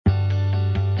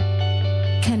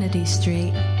Kennedy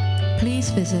Street.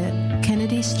 Please visit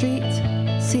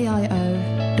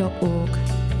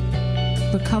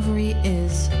kennedystreetcio.org. Recovery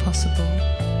is possible.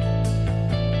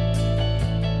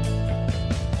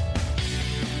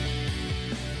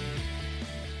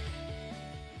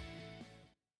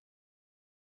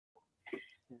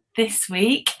 This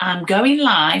week, I'm going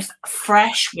live,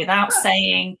 fresh, without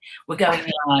saying we're going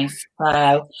live.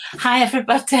 So, hi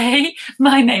everybody,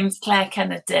 my name's Claire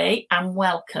Kennedy and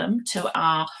welcome to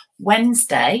our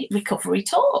Wednesday Recovery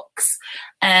Talks.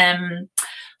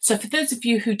 So for those of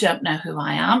you who don't know who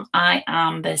I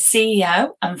am the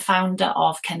CEO and founder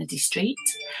of Kennedy Street.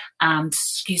 And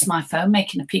excuse my phone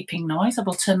making a peeping noise, I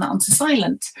will turn that on to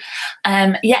silent.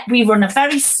 We run a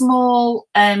very small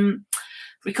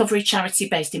recovery charity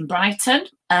based in Brighton,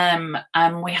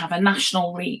 and we have a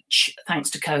national reach thanks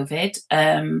to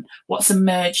COVID. What's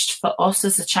emerged for us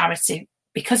as a charity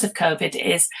because of COVID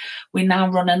is we now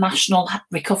run a national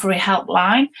recovery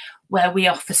helpline where we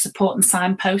offer support and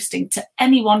signposting to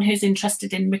anyone who's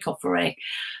interested in recovery,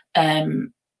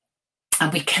 and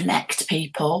we connect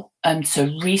people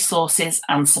to resources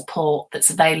and support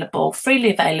that's available, freely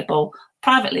available,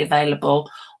 privately available,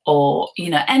 or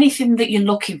anything that you're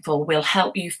looking for will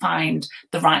help you find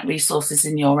the right resources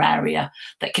in your area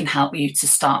that can help you to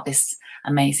start this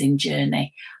amazing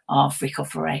journey of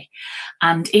recovery.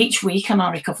 And each week on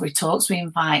our Recovery Talks, we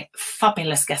invite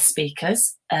fabulous guest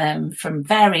speakers from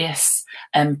various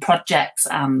projects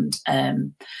and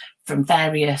from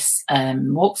various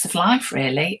walks of life,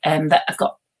 really, that have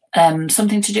got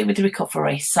something to do with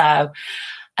recovery. So,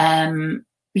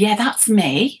 that's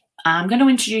me. I'm going to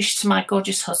introduce you to my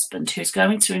gorgeous husband, who's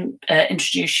going to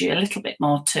introduce you a little bit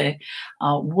more to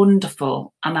our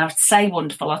wonderful, and I would say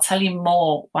wonderful, I'll tell you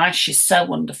more why she's so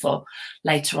wonderful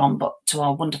later on, but to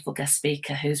our wonderful guest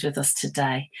speaker who's with us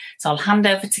today. So I'll hand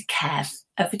over to Kev.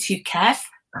 Over to you, Kev.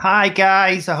 Hi,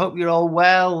 guys. I hope you're all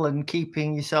well and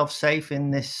keeping yourself safe in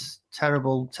this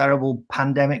terrible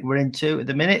pandemic we're into at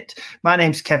the minute. My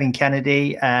name's Kevin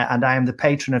Kennedy, and I am the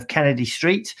patron of Kennedy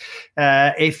Street.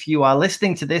 If you are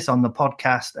listening to this on the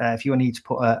podcast, if you need to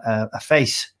put a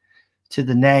face to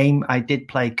the name, I did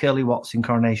play Curly Watts in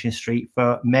Coronation Street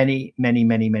for many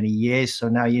years. So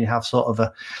now you have sort of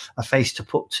a face to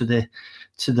put to the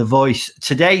voice.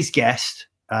 Today's guest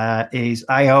is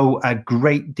I owe a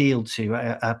great deal to,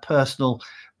 a personal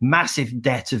massive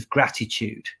debt of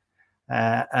gratitude.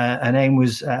 Her name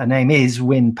is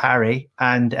Wyn Parry,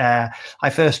 and I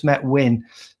first met Wyn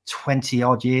 20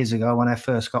 odd years ago when I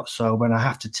first got sober, and I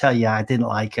have to tell you, I didn't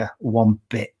like her one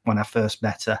bit when I first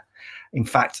met her. In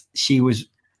fact, she was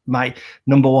my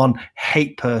number one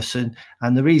hate person,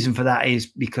 and the reason for that is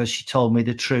because she told me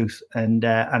the truth, and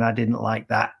I didn't like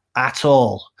that at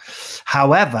all.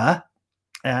 However,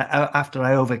 after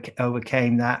I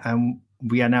overcame that, and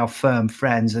we are now firm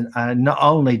friends, and not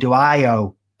only do I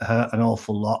owe her an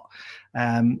awful lot,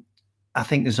 I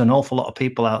think there's an awful lot of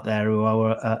people out there who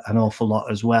owe an awful lot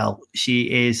as well.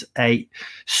 She is a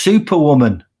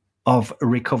superwoman of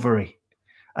recovery,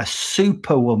 a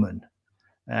superwoman.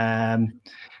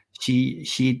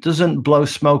 She doesn't blow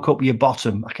smoke up your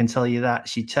bottom, I can tell you that.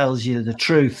 She tells you the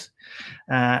truth,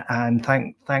 and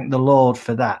thank the Lord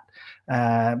for that.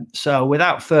 So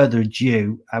without further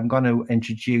ado, I'm going to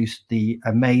introduce the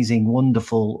amazing,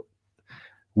 wonderful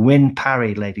Wyn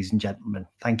Parry, ladies and gentlemen.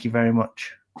 Thank you very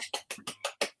much.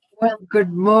 Well,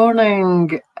 good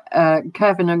morning,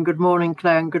 Kevin, and good morning,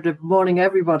 Claire, and good morning,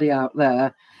 everybody out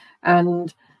there.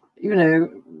 And,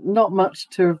 not much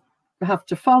to have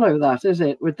to follow that, is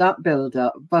it, with that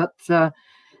build-up? But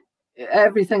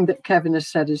everything that Kevin has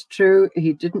said is true.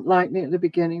 He didn't like me at the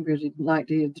beginning because he didn't like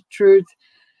to hear the truth.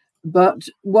 But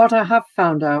what I have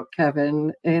found out,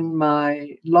 Kevin, in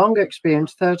my long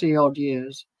experience, 30-odd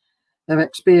years, of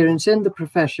experience in the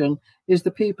profession, is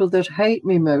the people that hate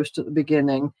me most at the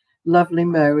beginning love me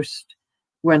most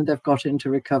when they've got into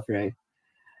recovery.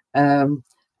 And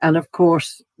of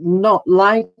course, not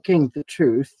liking the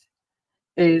truth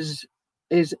is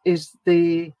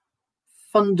the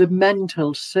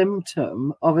fundamental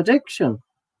symptom of addiction.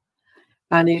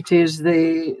 And it is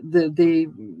the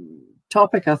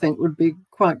topic I think would be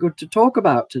quite good to talk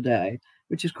about today,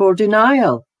 which is called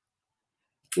denial.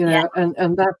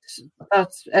 And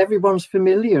that's everyone's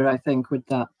familiar, I think, with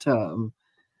that term.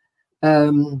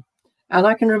 And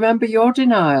I can remember your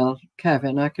denial,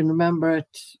 Kevin. I can remember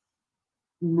it.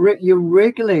 You're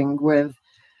wriggling with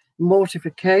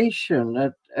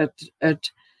mortification at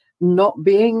not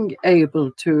being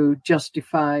able to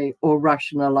justify or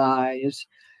rationalize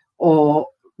or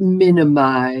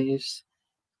minimize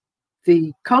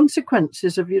the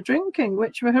consequences of your drinking,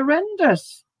 which were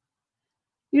horrendous.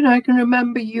 You know, I can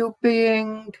remember you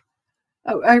being,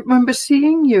 I remember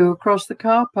seeing you across the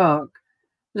car park.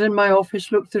 I was in my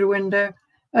office, looked through the window,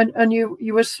 and you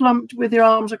were slumped with your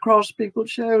arms across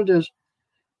people's shoulders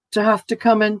to have to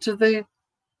come into the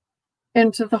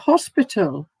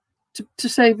hospital to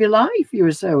save your life. You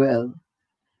were so ill.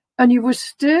 And you were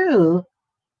still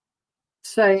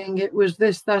saying it was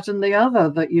this, that, and the other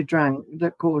that you drank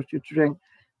that caused you to drink.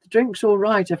 The drink's all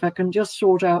right if I can just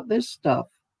sort out this stuff.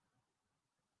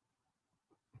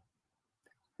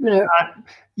 You know.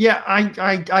 Yeah,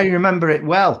 I remember it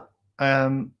well.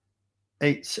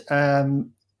 It's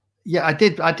yeah, I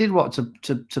did want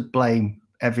to blame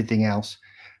everything else,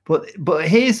 but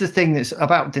here's the thing that's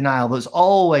about denial that's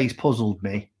always puzzled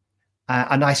me,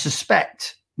 and I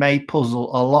suspect may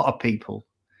puzzle a lot of people.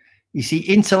 You see,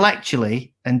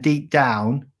 intellectually and deep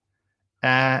down,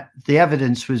 the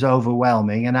evidence was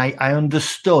overwhelming, and I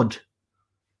understood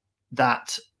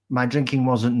that my drinking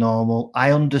wasn't normal.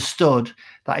 I understood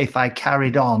that if I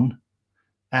carried on,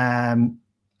 then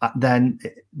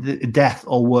the death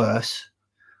or worse.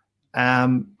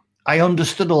 I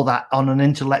understood all that on an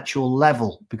intellectual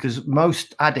level, because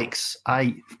most addicts,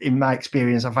 in my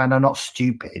experience, I find are not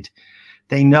stupid.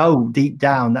 They know deep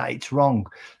down that it's wrong.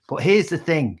 But here's the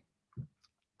thing.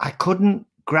 I couldn't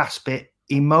grasp it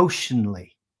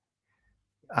emotionally.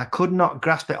 I could not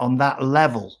grasp it on that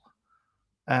level.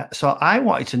 So I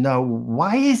wanted to know,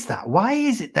 why is that? Why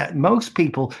is it that most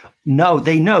people know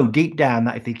deep down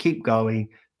that if they keep going,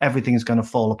 everything's going to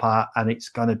fall apart and it's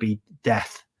going to be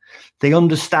death? They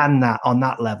understand that on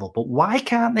that level, but why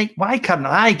can't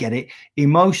I get it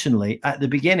emotionally at the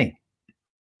beginning?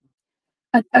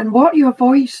 And what you're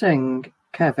voicing,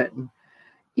 Kevin,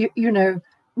 you know,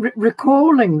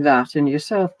 recalling that in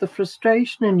yourself, the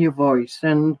frustration in your voice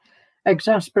and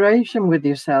exasperation with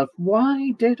yourself.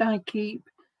 Why did I keep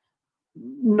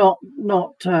not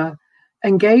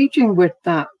engaging with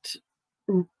that,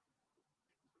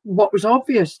 what was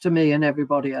obvious to me and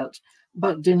everybody else,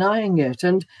 but denying it?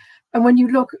 And when you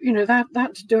look, you know,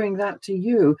 that's doing that to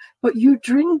you, but you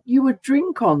would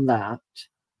drink on that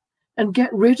and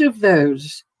get rid of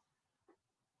those,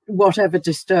 whatever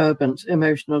disturbance,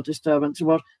 emotional disturbance,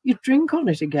 what you drink on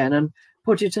it again and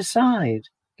put it aside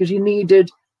because you needed,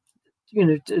 you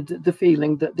know, the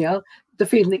feeling that the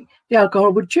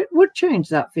alcohol would change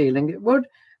that feeling. It would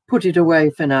put it away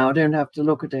for now. I don't have to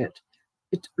look at it.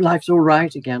 Life's all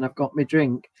right again. I've got my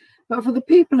drink. But for the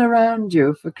people around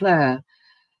you, for Claire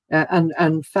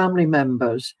and family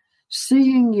members,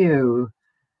 seeing you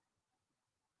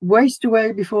waste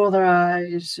away before their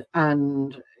eyes,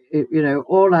 and you know,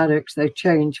 all addicts, they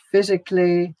change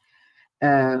physically,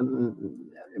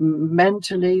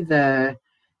 mentally, their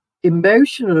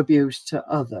emotional abuse to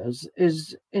others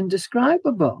is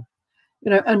indescribable,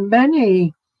 you know. And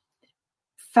many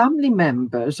family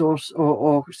members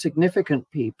or significant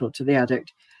people to the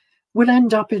addict will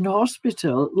end up in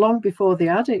hospital long before the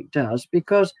addict does,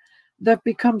 because they've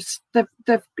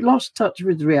lost touch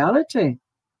with reality,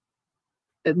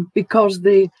 because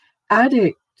the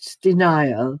addict's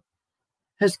denial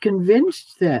has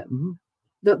convinced them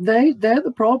that they're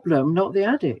the problem, not the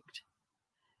addict.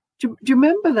 Do you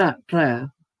remember that,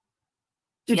 Claire?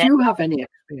 Did you have any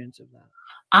experience of that?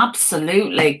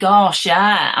 Absolutely. Gosh,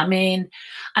 yeah. I mean,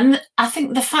 and I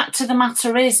think the fact of the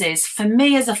matter is for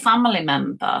me as a family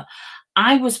member,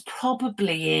 I was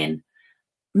probably in,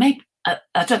 maybe,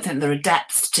 I don't think there are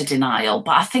depths to denial,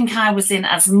 but I think I was in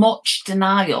as much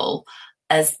denial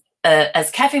as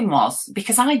Kevin was,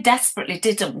 because I desperately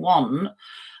didn't want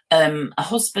a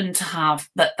husband to have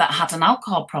that had an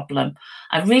alcohol problem.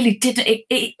 I really didn't.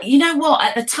 You know what?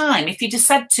 At the time, if you'd have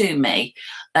said to me,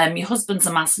 your husband's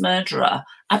a mass murderer,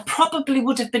 I probably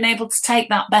would have been able to take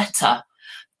that better.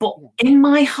 But in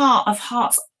my heart of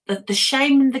hearts, the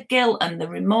shame and the guilt and the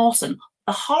remorse and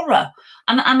the horror,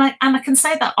 and I can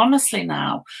say that honestly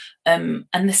now, and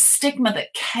the stigma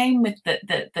that came with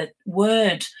the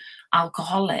word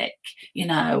alcoholic, you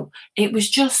know, it was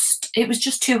just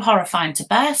too horrifying to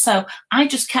bear. So I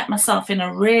just kept myself in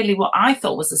a really, what I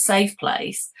thought was a safe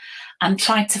place, and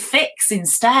tried to fix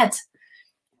instead.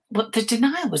 But the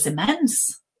denial was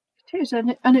immense. It is,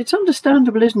 and it's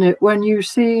understandable, isn't it, when you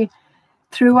see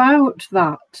throughout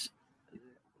that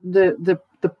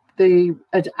the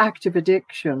active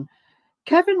addiction,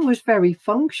 Kevin was very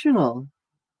functional.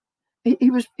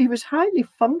 He was highly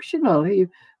functional. He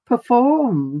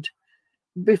performed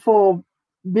before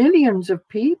millions of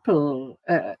people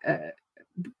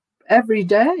every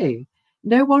day.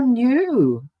 No one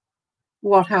knew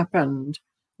what happened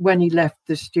when he left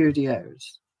the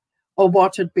studios or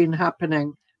what had been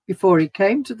happening before he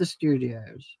came to the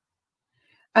studios.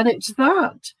 And it's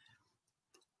that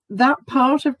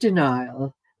part of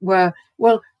denial where,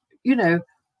 well, you know,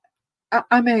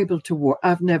 I'm able to work.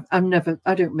 I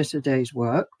don't miss a day's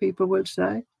work, people would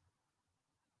say.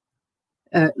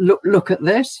 Look at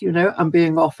this, you know, I'm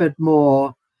being offered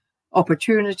more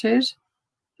opportunities.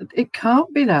 It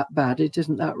can't be that bad. It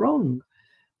isn't that wrong.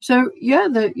 So yeah,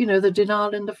 the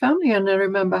denial in the family. And I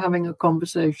remember having a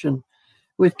conversation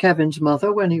with Kevin's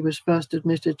mother when he was first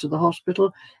admitted to the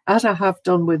hospital, as I have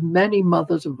done with many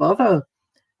mothers of other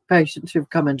patients who've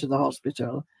come into the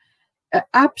hospital,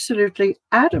 absolutely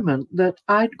adamant that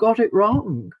I'd got it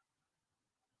wrong,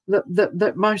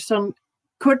 that my son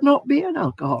could not be an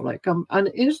alcoholic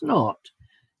and is not,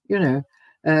 you know,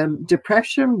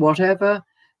 depression, whatever.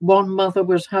 One mother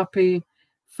was happy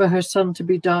for her son to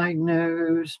be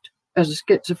diagnosed as a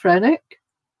schizophrenic,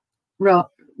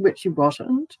 which he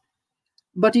wasn't.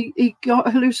 But he got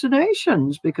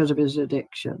hallucinations because of his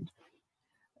addiction,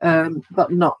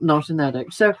 but not an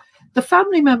addict. So the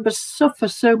family members suffer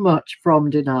so much from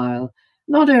denial,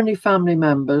 not only family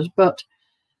members, but,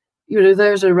 you know,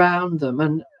 those around them.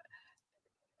 And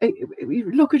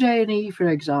you look at A&E, for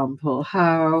example,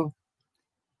 how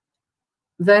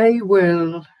they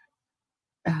will,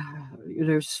 you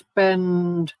know,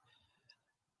 spend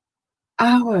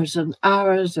hours and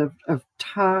hours of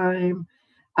time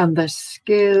and their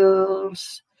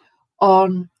skills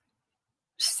on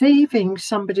saving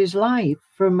somebody's life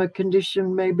from a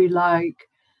condition maybe like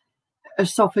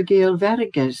esophageal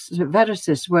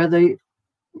varices, where the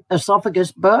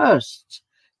esophagus bursts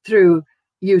through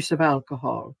use of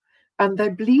alcohol and they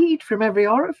bleed from every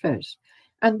orifice.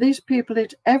 And these people,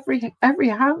 every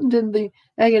hand in the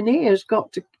A&E has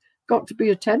got to be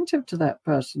attentive to that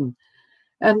person,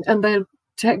 and they'll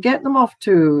get them off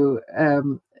to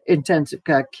intensive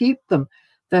care, keep them.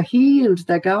 They're healed.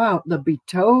 They go out. They'll be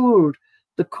told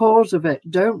the cause of it.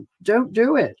 Don't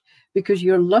do it because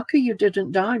you're lucky you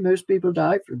didn't die. Most people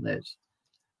die from this.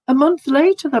 A month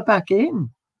later, they're back in.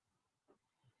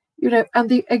 You know, and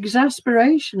the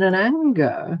exasperation and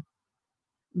anger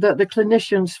that the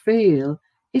clinicians feel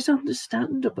is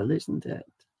understandable, isn't it?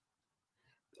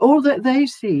 All that they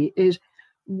see is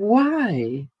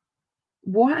why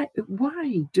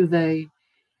do they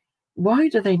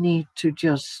need to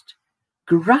just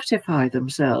gratify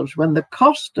themselves when the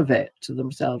cost of it to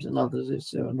themselves and others is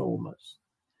so enormous?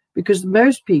 Because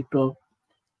most people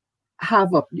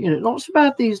have, you know, not so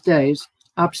bad these days,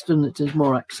 abstinence is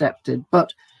more accepted,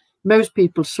 but most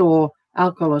people saw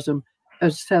alcoholism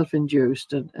as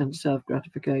self-induced and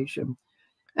self-gratification.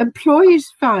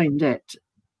 Employees find it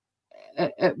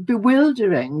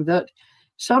bewildering that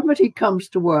somebody comes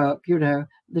to work, you know,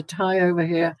 the tie over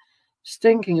here,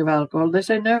 stinking of alcohol. They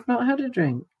say, no, I've not had a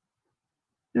drink.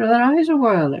 You know, their eyes are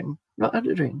whirling, not had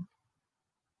a drink.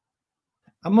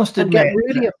 I must admit, get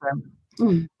really upset.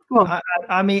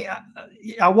 I mean,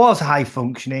 I was high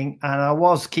functioning and I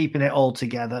was keeping it all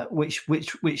together,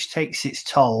 which takes its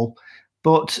toll.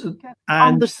 But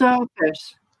on the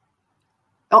surface,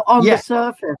 the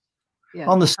surface, yeah.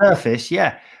 On the surface,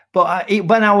 yeah. But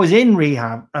when I was in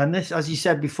rehab, and this, as you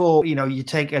said before, you know, you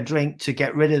take a drink to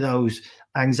get rid of those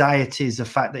anxieties, the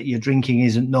fact that your drinking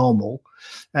isn't normal.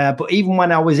 But even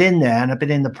when I was in there, and I've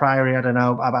been in the Priory, I don't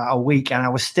know, about a week, and I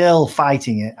was still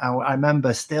fighting it. I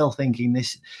remember still thinking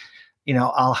this, you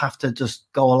know, I'll have to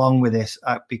just go along with this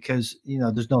because, you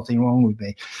know, there's nothing wrong with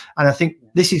me. And I think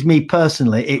this is me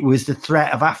personally. It was the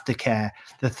threat of aftercare,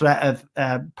 the threat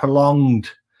of prolonged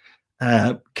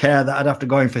care that I'd have to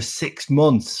go in for 6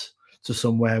 months to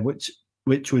somewhere, which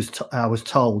was I was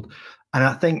told. And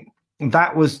I think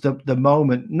that was the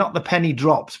moment, not the penny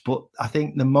drops, but I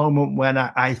think the moment when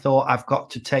I thought I've got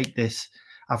to take this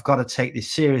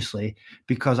seriously,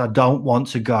 because I don't want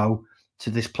to go to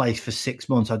this place for 6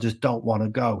 months. I just don't want to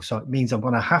go. So it means I'm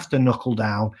going to have to knuckle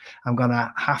down. I'm going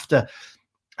to have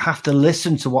to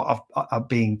listen to what I'm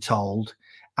being told,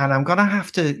 and I'm going to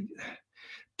have to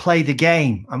play the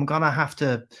game. I'm going to have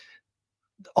to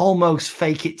almost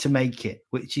fake it to make it,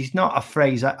 which is not a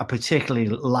phrase I particularly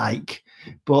like.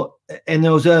 But in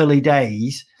those early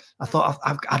days, I thought,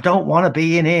 I don't want to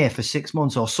be in here for 6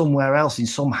 months or somewhere else in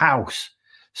some house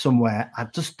somewhere. I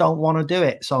just don't want to do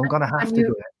it. So I'm going to have to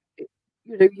do it.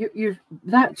 You know,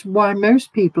 that's why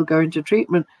most people go into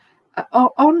treatment.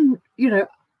 Over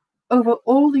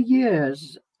all the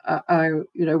years, I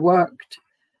worked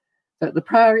at the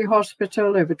Priory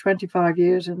Hospital, over 25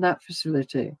 years in that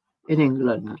facility in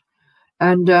England.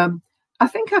 And I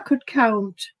think I could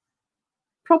count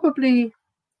probably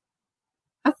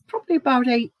about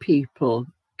 8 people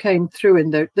came through in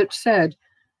there that said,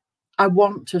 I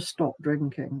want to stop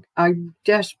drinking. I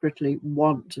desperately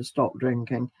want to stop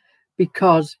drinking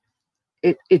because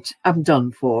I'm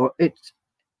done for.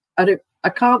 I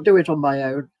can't do it on my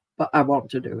own, but I want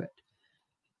to do it.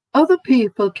 Other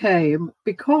people came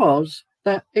because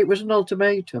that it was an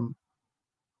ultimatum.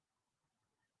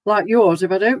 Like yours,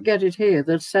 if I don't get it here,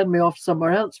 they'll send me off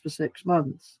somewhere else for 6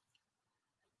 months.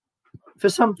 For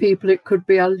some people, it could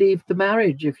be I'll leave the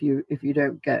marriage if you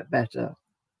don't get better.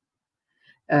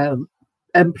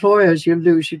 Employers, you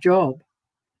lose your job.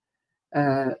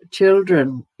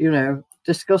 Children,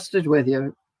 disgusted with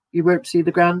you. You won't see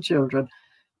the grandchildren.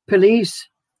 Police,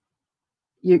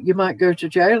 you might go to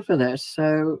jail for this,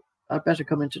 so I'd better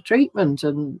come into treatment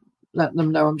and let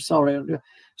them know I'm sorry.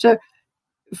 So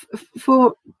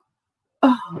for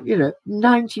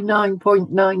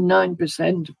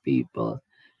 99.99% of people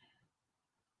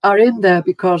are in there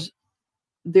because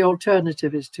the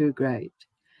alternative is too great.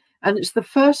 And it's the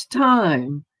first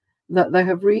time that they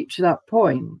have reached that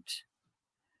point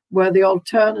where the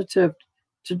alternative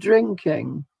to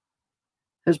drinking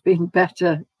has been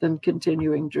better than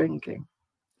continuing drinking.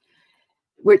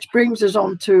 Which brings us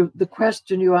on to the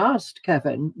question you asked,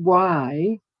 Kevin.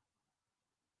 Why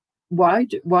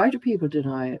do people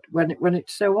deny it when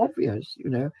it's so obvious?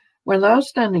 When they're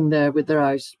standing there with their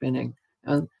eyes spinning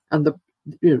and the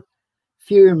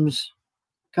fumes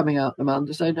coming out the mouth,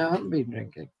 they say, "No, I haven't been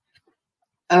drinking."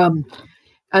 And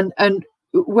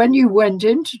when you went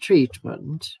into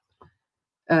treatment,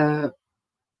 the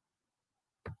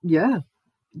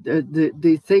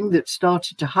thing that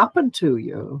started to happen to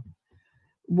you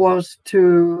was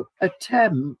to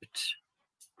attempt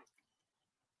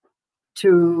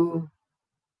to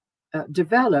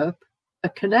develop a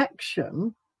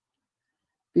connection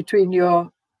between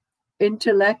your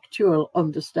intellectual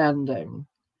understanding.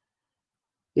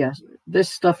 Yes, this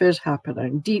stuff is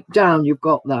happening. Deep down, you've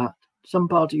got that. Some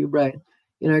part of your brain,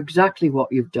 exactly what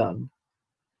you've done.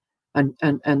 And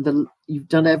you've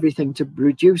done everything to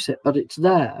reduce it, but it's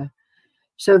there.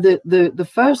 So the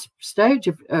first stage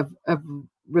of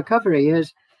recovery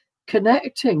is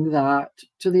connecting that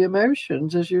to the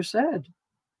emotions, as you said.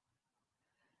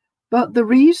 But the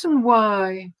reason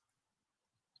why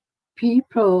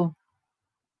people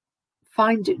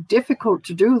find it difficult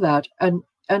to do that and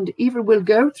even will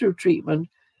go through treatment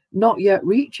not yet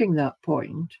reaching that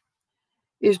point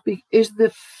is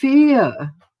the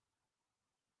fear,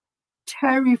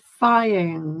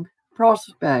 terrifying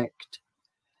prospect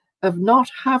of not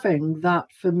having that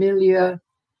familiar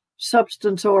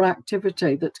substance or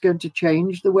activity that's going to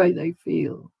change the way they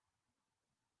feel,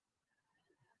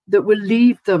 that will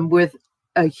leave them with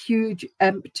a huge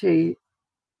empty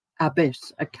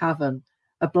abyss, a cavern,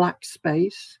 a black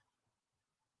space.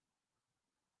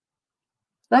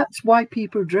 That's why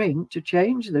people drink, to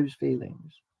change those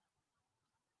feelings.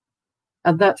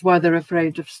 And that's why they're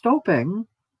afraid of stopping,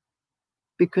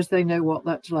 because they know what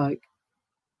that's like.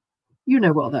 You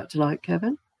know what that's like,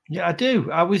 Kevin? Yeah, I do.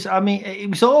 It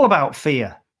was all about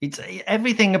fear. It's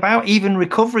everything about, even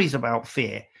recovery is about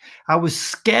fear. I was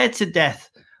scared to death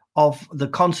of the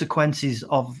consequences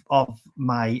of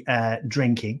my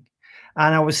drinking.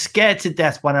 And I was scared to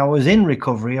death when I was in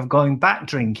recovery of going back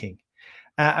drinking.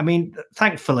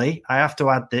 Thankfully, I have to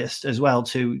add this as well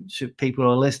to people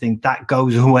who are listening, that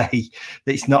goes away.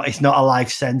 It's not a life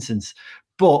sentence.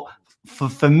 But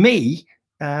for me,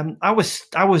 I was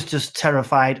just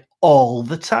terrified all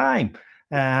the time.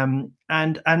 And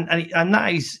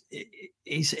that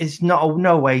is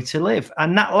no way to live.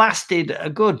 And that lasted a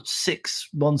good 6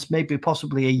 months, maybe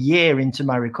possibly a year into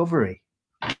my recovery.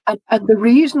 And the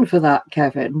reason for that,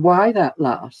 Kevin, why that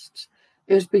lasts,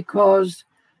 is because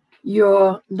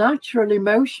your natural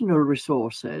emotional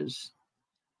resources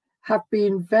have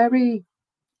been very,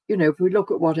 if we look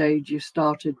at what age you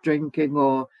started drinking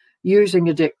or using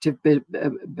addictive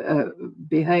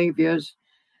behaviors,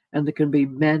 and there can be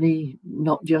many,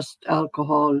 not just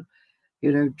alcohol,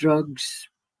 drugs,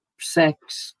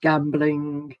 sex,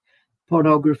 gambling,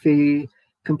 pornography,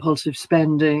 compulsive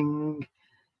spending,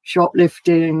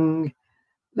 shoplifting.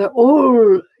 They're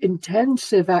all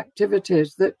intensive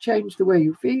activities that change the way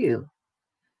you feel.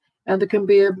 And there can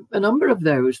be a number of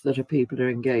those that people are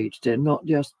engaged in, not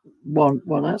just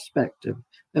one aspect of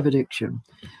addiction.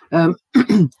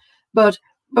 But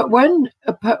when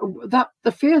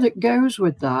the fear that goes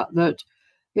with that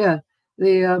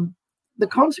the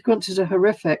consequences are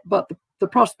horrific, but the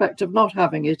prospect of not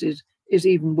having it is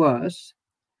even worse.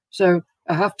 So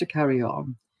I have to carry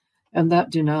on. And that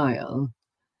denial,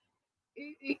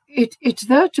 it's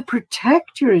there to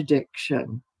protect your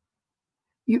addiction.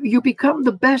 You become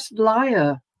the best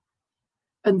liar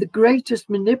and the greatest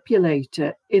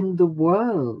manipulator in the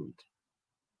world,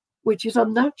 which is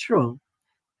unnatural.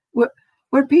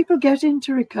 When people get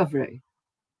into recovery,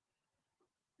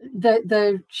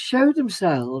 they show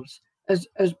themselves as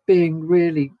being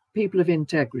really people of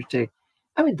integrity.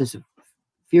 I mean, there's a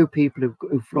few people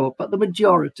who fraud, but the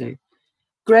majority,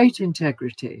 great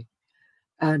integrity,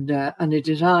 and a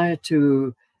desire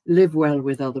to live well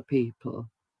with other people,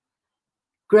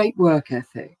 great work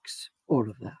ethics, all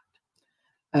of that,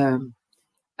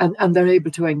 and they're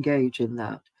able to engage in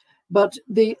that. But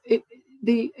the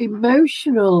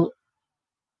emotional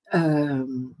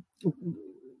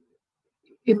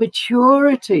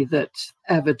immaturity that's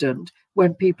evident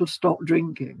when people stop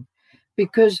drinking,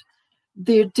 because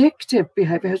the addictive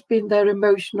behavior has been their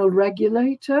emotional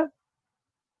regulator.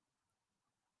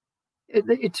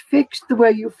 It's fixed the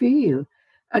way you feel,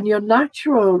 and your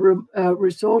natural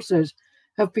resources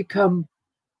have become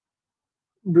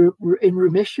in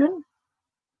remission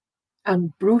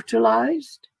and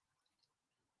brutalized,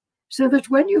 so that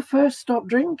when you first stop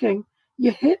drinking,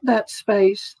 you hit that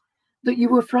space that you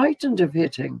were frightened of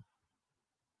hitting.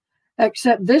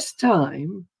 Except this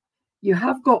time, you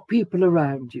have got people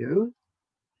around you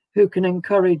who can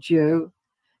encourage you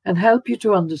and help you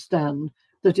to understand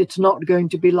that it's not going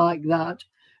to be like that,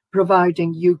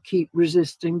 providing you keep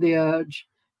resisting the urge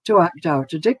to act out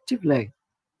addictively.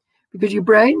 Because your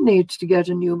brain needs to get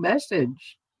a new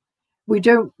message. We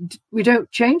don't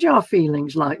change our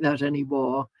feelings like that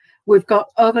anymore. We've got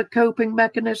other coping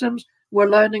mechanisms. We're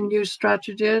learning new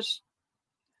strategies.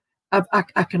 I've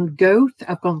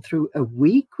gone through a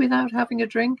week without having a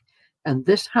drink, and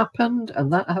this happened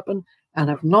and that happened,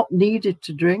 and I've not needed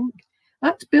to drink.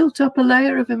 That's built up a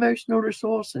layer of emotional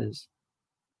resources.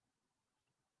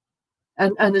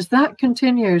 And as that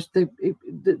continues,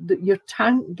 your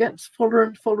tank gets fuller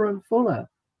and fuller and fuller.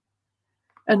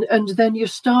 And then you're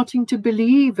starting to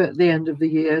believe at the end of the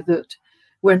year that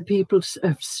when people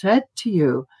have said to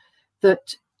you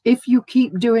that if you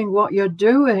keep doing what you're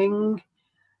doing,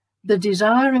 the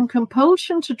desire and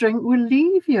compulsion to drink will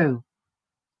leave you.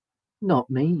 Not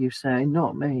me, you say,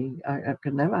 not me. I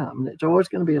can never happen. It's always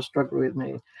going to be a struggle with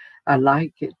me. I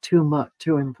like it too much,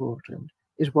 too important,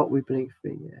 is what we believe for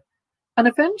a year. And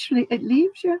eventually it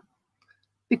leaves you.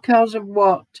 Because of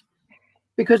what?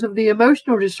 Because of the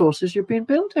emotional resources you've been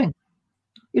building.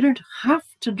 You don't have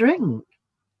to drink.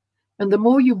 And the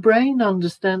more your brain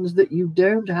understands that you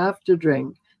don't have to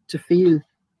drink to feel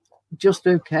just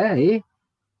okay,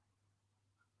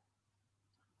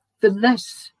 the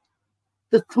less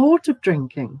the thought of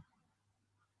drinking,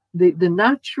 the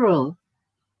natural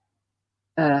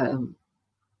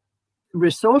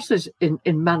resources in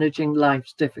managing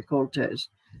life's difficulties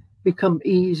become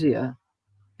easier,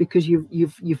 because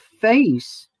you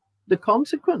face the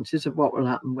consequences of what will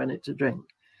happen when it's a drink.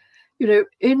 You know,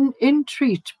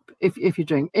 if you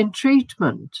drink in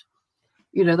treatment,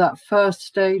 you know, that first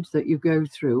stage that you go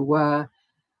through where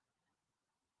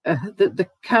the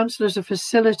counsellors are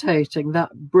facilitating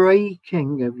that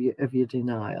breaking of your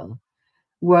denial,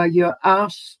 where you're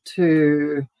asked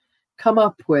to come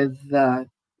up with,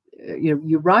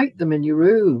 you write them in your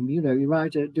room, you know, you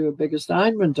do a big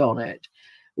assignment on it,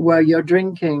 where your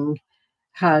drinking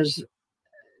has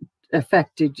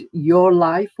affected your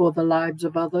life or the lives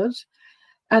of others.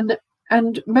 And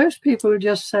most people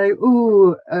just say,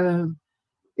 it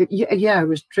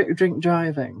was drink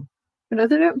driving. You know,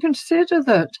 they don't consider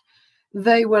that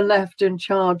they were left in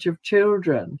charge of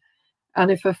children,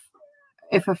 and if a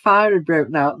fire had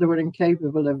broken out, they were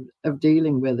incapable of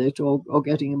dealing with it or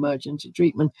getting emergency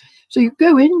treatment. So you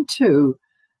go into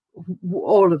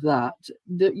all of that,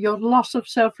 your loss of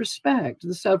self-respect,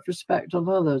 the self-respect of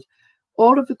others,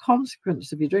 all of the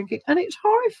consequences of your drinking, and it's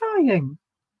horrifying.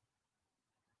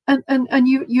 And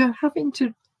you're having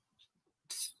to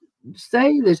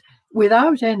say this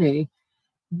without any,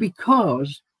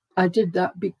 because I did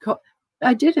that, because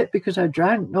I did it because I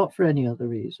drank, not for any other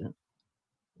reason,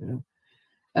 you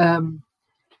know.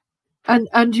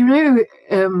 And you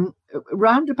know,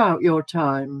 round about your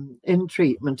time in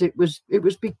treatment, it was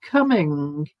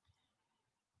becoming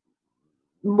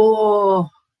more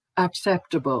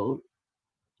acceptable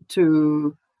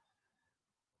to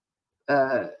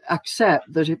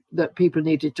accept that people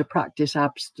needed to practice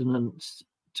abstinence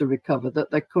to recover,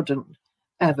 that they couldn't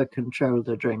ever control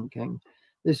their drinking.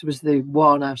 This was the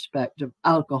one aspect of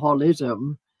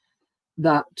alcoholism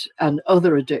that, and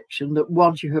other addiction, that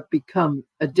once you have become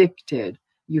addicted,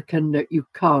 you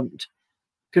can't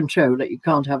control it. You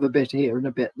can't have a bit here and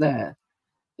a bit there.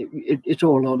 It's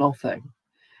all or nothing.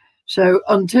 So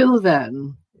until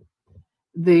then,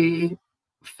 the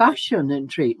fashion in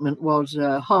treatment was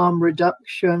harm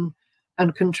reduction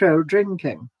and controlled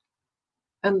drinking.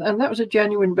 And that was a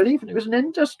genuine belief, and it was an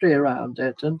industry around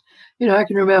it. And, I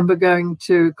can remember going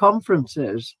to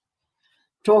conferences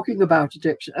talking about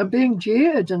addiction and being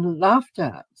jeered and laughed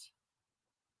at,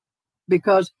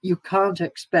 because you can't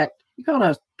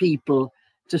ask people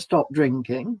to stop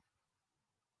drinking.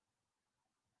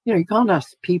 You can't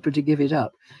ask people to give it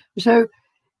up. So,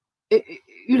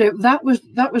 that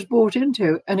was bought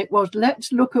into, and it was,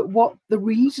 let's look at what the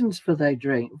reasons for they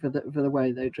drink, for the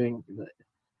way they drink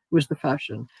was the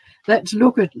fashion. Let's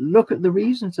look at the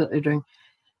reasons that they drink.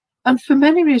 And for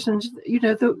many reasons,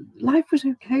 the life was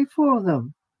okay for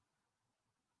them.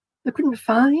 They couldn't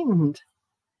find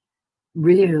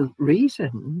real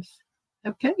reasons.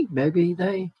 Okay, maybe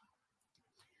they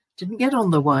didn't get on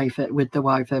with the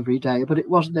wife every day, but it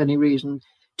wasn't any reason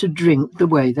to drink the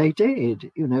way they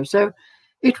did. So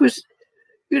it was,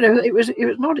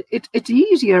 it's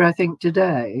easier, I think,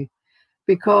 today,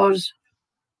 because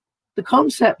the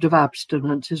concept of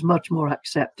abstinence is much more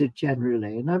accepted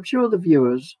generally, and I'm sure the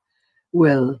viewers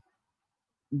will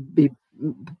be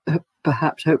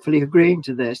perhaps hopefully agreeing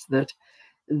to this, that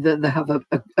they have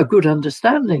a good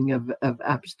understanding of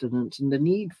abstinence and the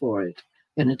need for it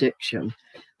in addiction.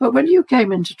 But when you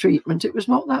came into treatment, it was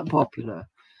not that popular.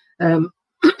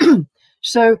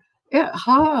 So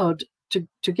hard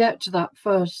to get to that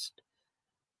first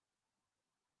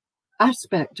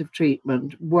aspect of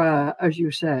treatment where, as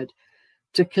you said,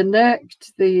 to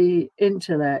connect the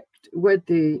intellect with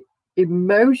the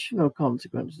emotional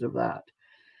consequences of that,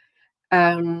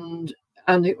 and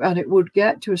it would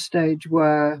get to a stage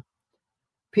where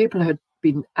people had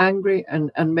been angry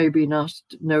and maybe been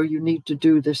asked, no, you need to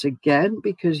do this again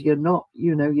because you're not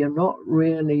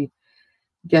really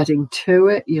getting to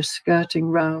it, you're skirting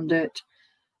around it,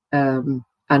 and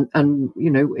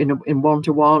in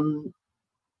one-to-one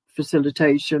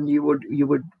facilitation, you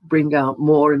would bring out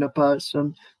more in a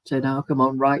person, say, now come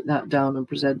on, write that down and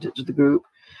present it to the group,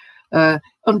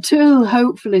 until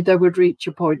hopefully they would reach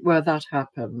a point where that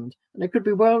happened. And it could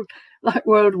be World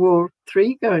War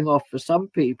III going off for some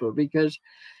people, because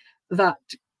that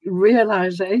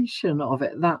realization of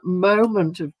it, that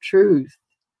moment of truth,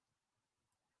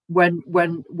 when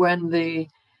the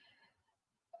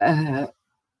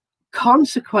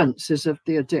consequences of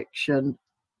the addiction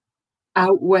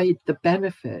outweighed the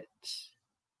benefits,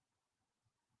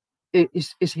 it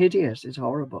is hideous. It's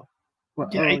horrible.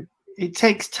 It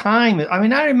takes time. I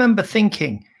mean, I remember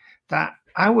thinking that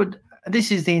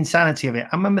this is the insanity of it.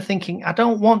 I remember thinking, I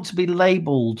don't want to be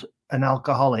labeled an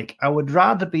alcoholic. I would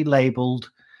rather be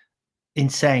labeled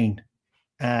insane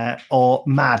or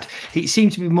mad. It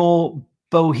seemed to be more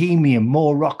bohemian,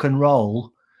 more rock and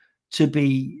roll to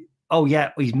be, oh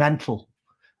yeah, he's mental,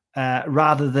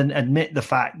 rather than admit the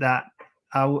fact that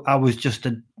I was just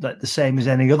the same as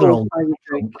any other old.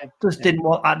 Just didn't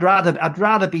want. I'd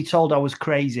rather be told I was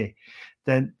crazy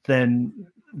than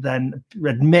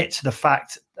admit the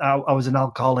fact I was an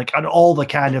alcoholic, and all the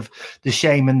kind of the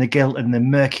shame and the guilt and the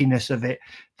murkiness of it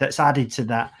that's added to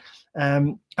that.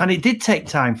 And it did take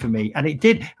time for me, and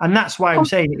that's why I'm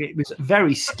saying it was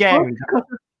very scary.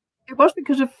 It was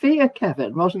because of fear,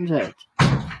 Kevin, wasn't it?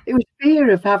 It was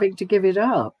fear of having to give it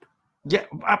up. Yeah,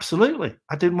 absolutely.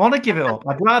 I didn't want to give it up.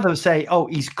 I'd rather say, oh,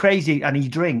 he's crazy and he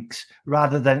drinks,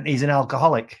 rather than he's an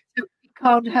alcoholic. You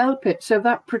can't help it. So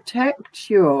that protects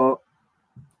your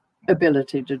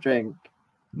ability to drink.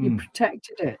 You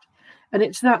protected it. And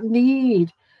it's that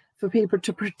need for people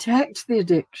to protect the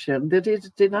addiction that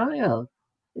is denial.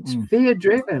 It's fear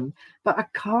driven, but I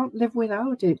can't live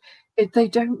without it. They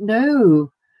don't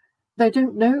know. They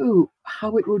don't know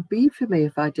how it would be for me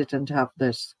if I didn't have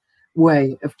this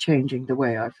way of changing the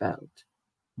way I felt.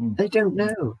 They don't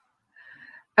know.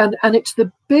 And it's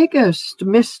the biggest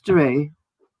mystery,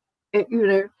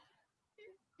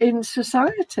 in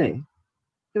society.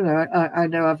 I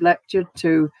know I've lectured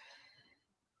to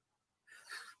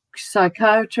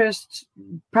psychiatrists,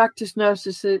 practice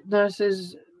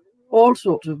nurses, all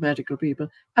sorts of medical people,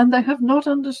 and they have not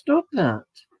understood that.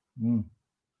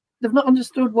 They've not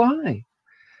understood why.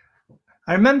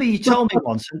 I remember you told me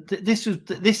once,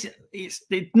 it's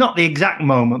not the exact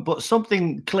moment, but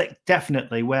something clicked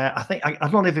definitely, where I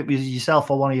don't know if it was yourself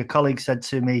or one of your colleagues said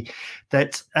to me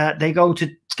that they go to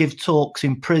give talks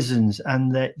in prisons,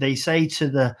 and they say to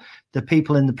the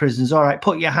people in the prisons, all right,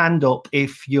 put your hand up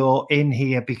if you're in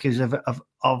here because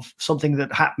of something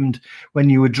that happened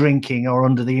when you were drinking or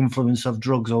under the influence of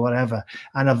drugs or whatever.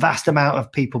 And a vast amount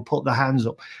of people put their hands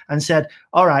up and said,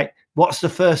 all right, what's the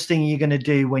first thing you're going to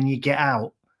do when you get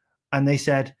out? And they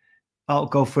said, I'll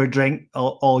go for a drink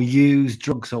or use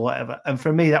drugs or whatever. And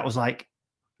for me, that was like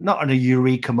not a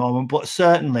eureka moment, but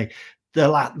certainly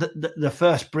the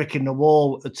first brick in the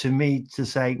wall to me to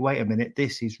say, wait a minute,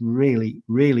 this is really,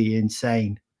 really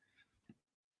insane.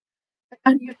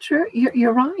 And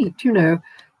you're right.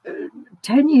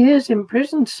 10 years in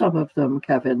prison, some of them,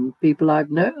 Kevin, people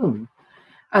I've known,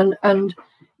 and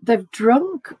they've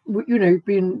drunk,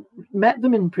 met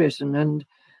them in prison, and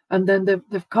then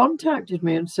they've contacted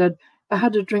me and said, I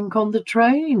had a drink on the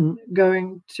train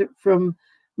going from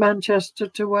Manchester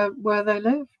to where they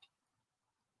lived.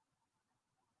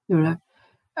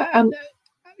 And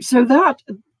so that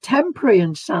temporary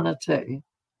insanity,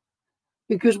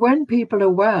 because when people are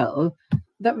well,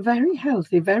 they're very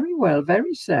healthy, very well,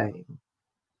 very sane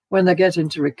when they get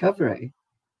into recovery.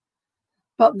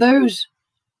 But those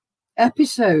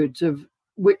episodes of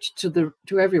which to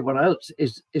everyone else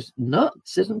is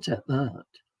nuts, isn't it? That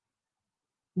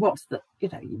what's the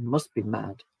you must be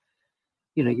mad.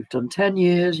 You've done 10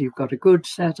 years, you've got a good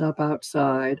setup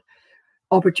outside,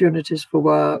 opportunities for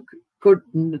work, good.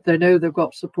 They know they've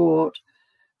got support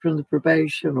from the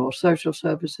probation or social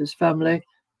services family,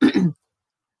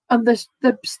 and they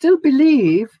still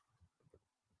believe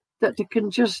that they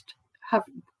can just have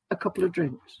a couple of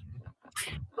drinks.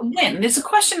 Lynn, there's a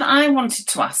question I wanted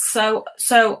to ask.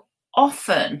 So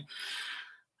often,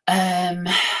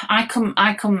 I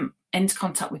come into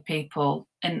contact with people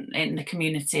in the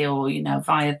community or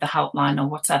via the helpline or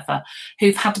whatever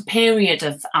who've had a period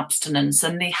of abstinence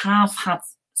and they have had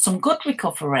some good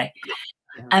recovery,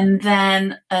 and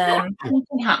then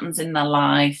something happens in their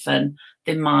life and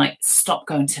they might stop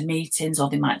going to meetings, or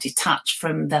they might detach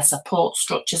from their support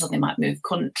structures, or they might move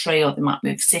country, or they might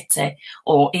move city,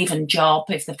 or even job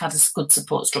if they've had a good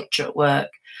support structure at work,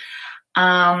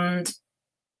 and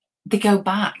they go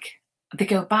back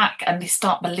and they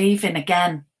start believing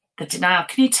again the denial.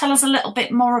 Can you tell us a little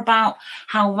bit more about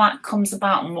how that comes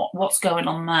about and what's going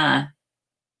on there?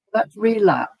 That's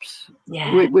relapse.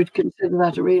 Yeah, we'd consider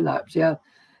that a relapse. Yeah.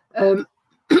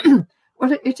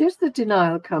 Well, it is the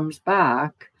denial comes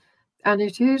back, and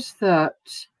it is that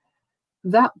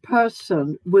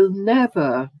person will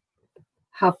never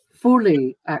have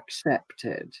fully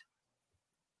accepted.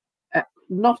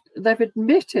 They've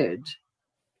admitted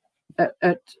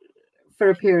for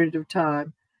a period of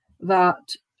time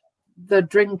that the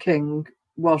drinking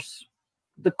was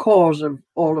the cause of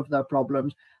all of their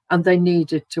problems, and they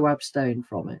needed to abstain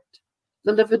from it.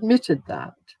 They'll have admitted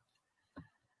that.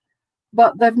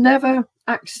 But they've never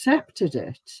accepted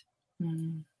it,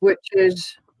 which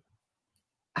is,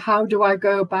 how do I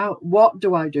go about? What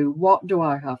do I do? What do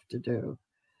I have to do?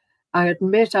 I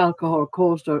admit alcohol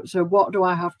caused it, so what do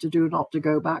I have to do not to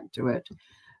go back to it?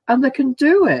 And they can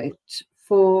do it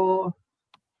for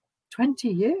 20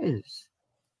 years.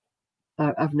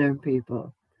 I've known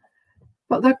people.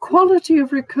 But their quality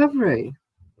of recovery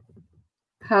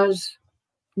has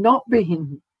not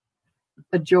been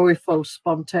a joyful,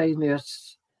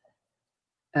 spontaneous,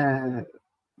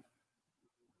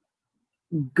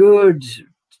 good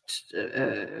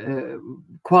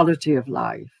quality of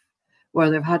life, where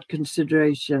they've had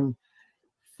consideration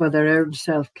for their own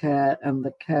self-care and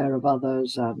the care of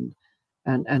others, and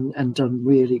done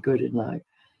really good in life.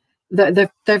 They've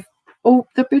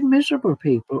been miserable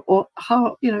people, or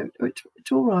how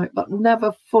it's all right, but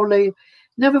never fully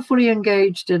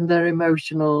engaged in their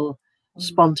emotional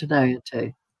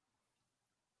spontaneity.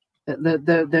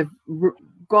 They've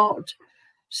got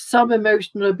some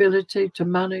emotional ability to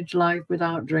manage life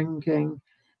without drinking,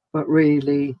 but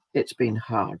really it's been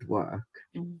hard work.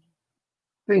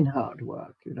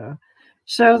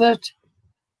 So that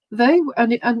they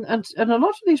and a lot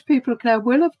of these people, Claire,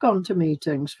 will have gone to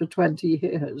meetings for 20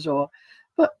 years,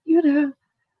 but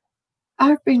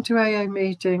I've been to AA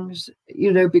meetings,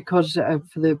 because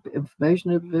for the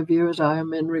information of the viewers, I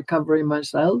am in recovery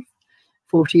myself.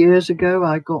 40 years ago,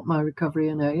 I got my recovery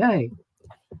in AA,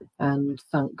 and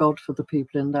thank God for the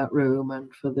people in that room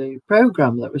and for the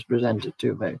program that was presented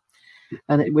to me.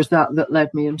 And it was that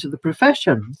led me into the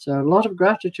profession. So a lot of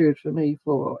gratitude for me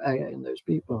for AA and those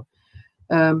people.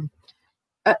 And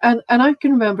I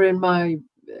can remember in my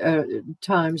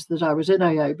times that I was in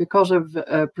AA, because of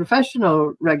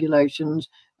professional regulations,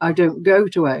 I don't go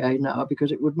to AA now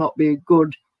because it would not be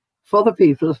good for the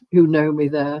people who know me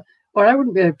there, or I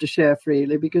wouldn't be able to share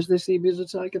freely because they see me as a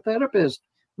psychotherapist,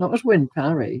 not as Wynne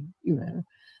Parry,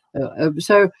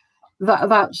 So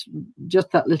that's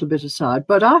just that little bit aside.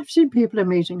 But I've seen people in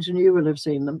meetings, and you will have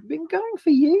seen them, been going for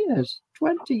years,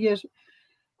 20 years.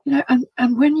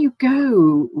 And when you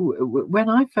go, when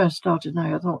I first started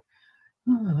now, I thought,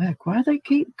 oh, heck, why do they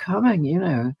keep coming,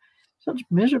 such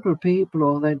miserable people,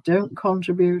 or they don't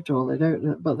contribute, or they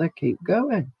don't, but they keep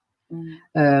going.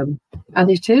 And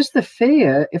it is the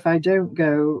fear, if I don't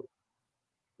go,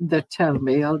 they tell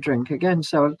me I'll drink again,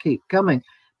 so I'll keep coming.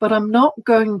 But I'm not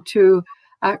going to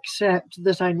accept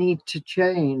that I need to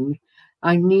change.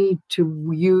 I need to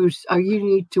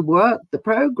work the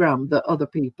program that other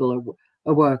people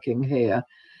are working here,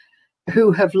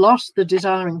 who have lost the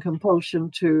desire and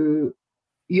compulsion to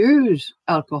use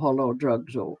alcohol or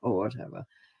drugs or whatever.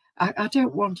 I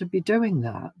don't want to be doing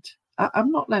that.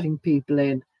 I'm not letting people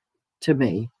in to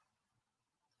me.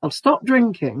 I'll stop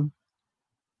drinking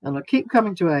and I'll keep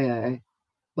coming to AA,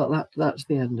 but that's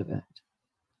the end of it.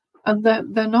 And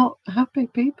they're not happy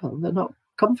people. They're not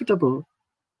comfortable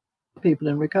people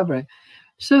in recovery.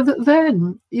 So that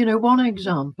then, one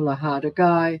example, I had a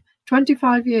guy,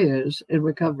 25 years in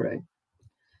recovery,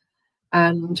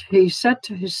 and he said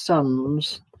to his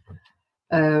sons,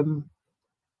 no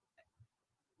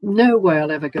way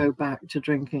I'll ever go back to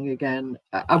drinking again.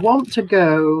 I want to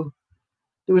go.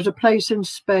 There was a place in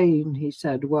Spain, he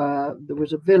said, where there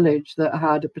was a village that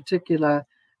had a particular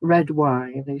red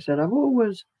wine. He said, I've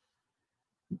always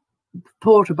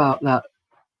thought about that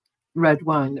red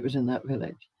wine that was in that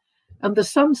village. And the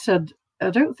son said, I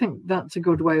don't think that's a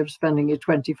good way of spending your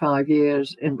 25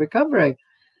 years in recovery,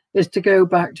 is to go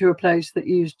back to a place that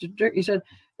you used to drink. He said,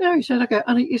 no, he said, okay.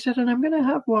 And he said, and I'm going to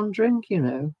have one drink,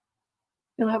 You'll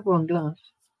have one glass.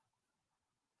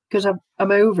 Because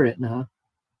I'm over it now.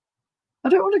 I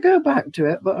don't want to go back to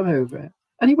it, but I'm over it.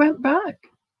 And he went back.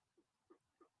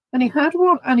 And he had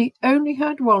one, and he only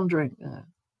had one drink there.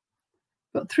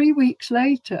 But 3 weeks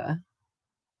later,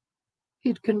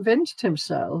 he'd convinced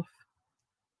himself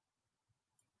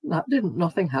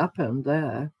nothing happened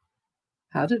there.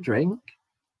 Had a drink.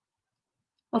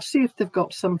 I'll see if they've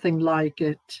got something like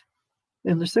it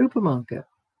in the supermarket.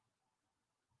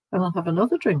 And I'll have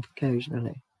another drink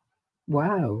occasionally.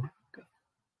 Wow.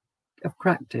 I've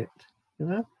cracked it,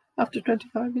 after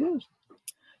 25 years.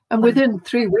 And within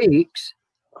 3 weeks,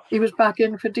 he was back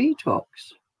in for detox.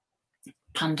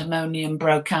 Pandemonium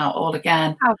broke out all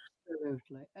again.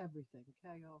 Absolutely. Everything.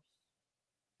 Chaos,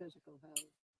 physical health.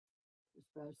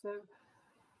 So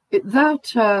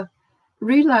that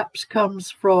relapse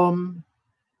comes from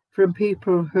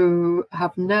people who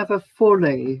have never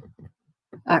fully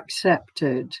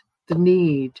accepted the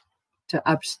need to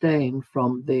abstain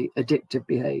from the addictive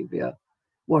behavior,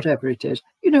 whatever it is.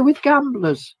 With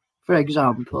gamblers, for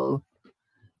example,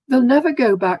 they'll never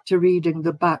go back to reading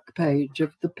the back page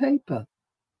of the paper.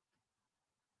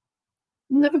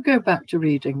 Never go back to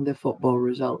reading the football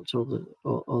results or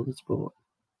the sport.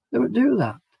 They would do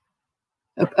that.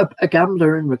 A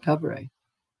gambler in recovery.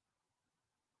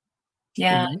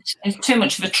 Yeah, it's too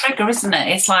much of a trigger, isn't it?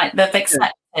 It's like they've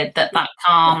accepted that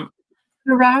can't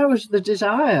arouse the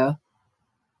desire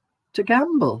to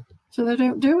gamble, so they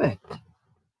don't do it.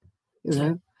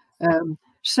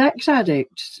 Sex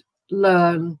addicts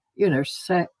learn,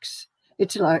 sex.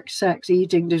 It's like sex,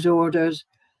 eating disorders,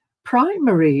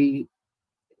 primary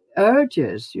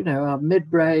urges. Our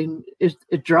midbrain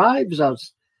it drives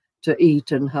us to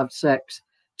eat and have sex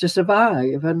to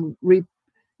survive and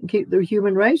keep the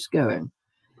human race going.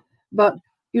 But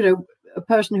a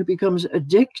person who becomes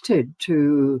addicted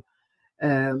to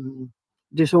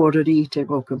disordered eating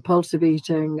or compulsive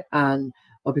eating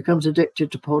or becomes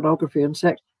addicted to pornography and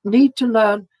sex need to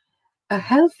learn a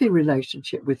healthy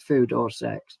relationship with food or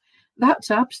sex.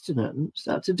 That's abstinence.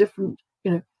 That's a different,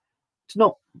 it's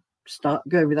not start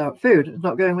going without food, it's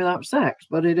not going without sex,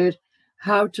 but it is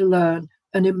how to learn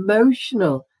an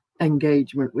emotional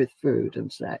engagement with food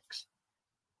and sex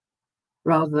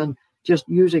rather than just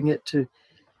using it to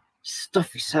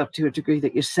stuff yourself to a degree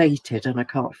that you're sated and I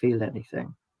can't feel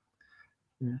anything.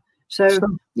 So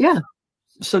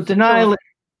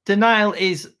denial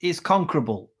is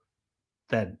conquerable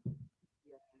then.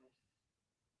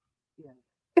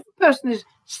 If a person is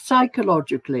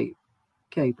psychologically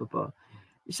capable,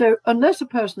 so unless a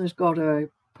person has got a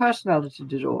personality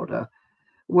disorder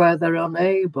where they're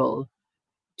unable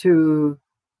to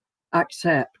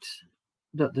accept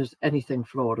that there's anything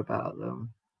flawed about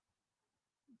them,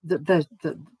 but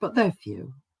they're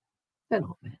few. They're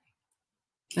not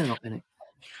many.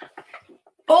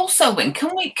 Also, Wyn,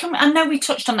 I know we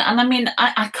touched on it, and I mean,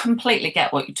 I completely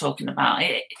get what you're talking about.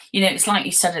 It's like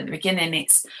you said at the beginning,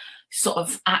 it's sort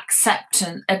of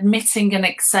admitting and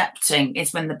accepting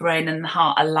is when the brain and the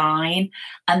heart align,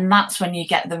 and that's when you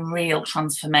get the real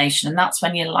transformation, and that's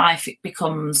when your life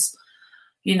becomes,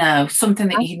 something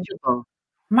that manageable.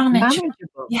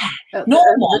 Manageable. Yeah,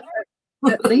 normal.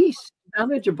 At least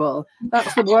manageable.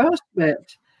 That's the worst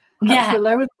bit. Yeah. The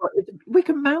lowest point. We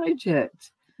can manage it.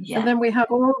 Yeah. And then we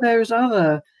have all those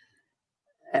other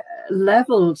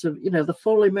levels of, the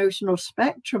full emotional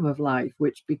spectrum of life,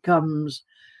 which becomes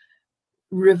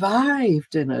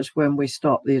revived in us when we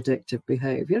stop the addictive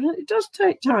behavior. And it does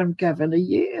take time, Kevin, a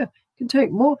year. It can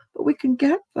take more, but we can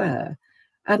get there.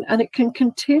 And it can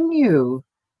continue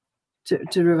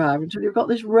to revive until you've got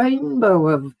this rainbow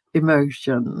of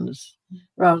emotions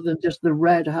rather than just the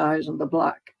red highs and the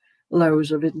black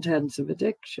lows of intensive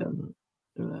addiction.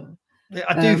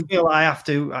 I do feel I have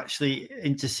to actually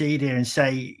intercede here and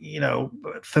say,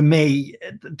 for me,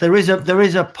 there is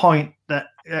a point that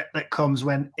comes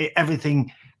when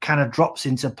everything kind of drops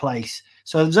into place.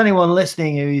 So if there's anyone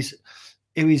listening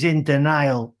who is in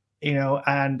denial,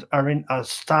 and are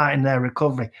starting their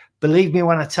recovery, believe me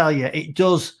when I tell you, it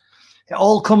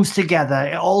all comes together.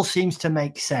 It all seems to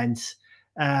make sense,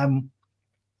 and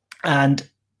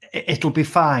it'll be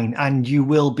fine, and you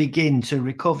will begin to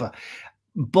recover.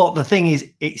 But the thing is,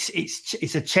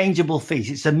 it's a changeable feast.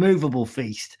 It's a movable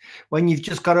feast. When you've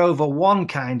just got over one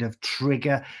kind of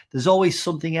trigger, there's always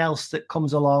something else that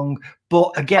comes along.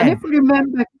 But again, and if you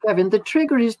remember, Kevin, the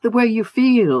trigger is the way you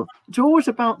feel. It's always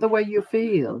about the way you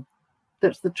feel.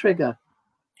 That's the trigger.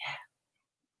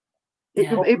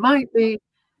 Yeah. It might be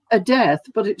a death,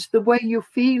 but it's the way you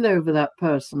feel over that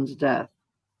person's death.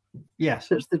 Yes,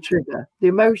 that's the trigger, the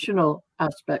emotional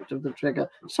aspect of the trigger.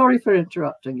 Sorry for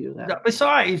interrupting you there. No, it's all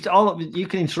right. You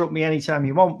can interrupt me anytime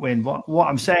you want, Win. What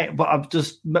I'm saying, but I'm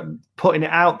just putting it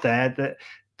out there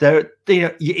that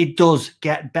it does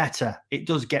get better. It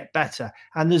does get better,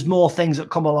 and there's more things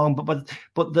that come along. But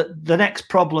the next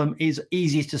problem is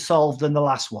easier to solve than the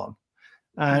last one,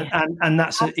 and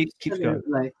that's it keeps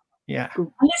going. Yeah, and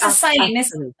there's a saying,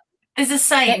 there's a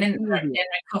saying in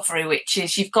recovery, which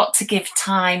is you've got to give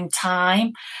time.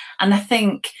 And I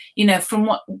think, from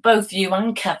what both you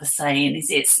and Kev are saying,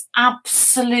 is it's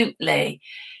absolutely,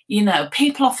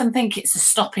 people often think it's the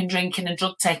stopping drinking and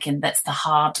drug taking that's the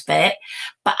hard bit.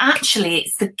 But actually,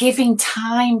 it's the giving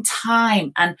time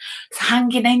and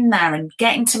hanging in there and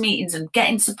getting to meetings and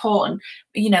getting support and,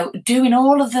 doing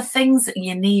all of the things that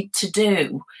you need to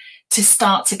do to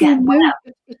start to get well.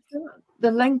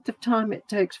 The length of time it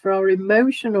takes for our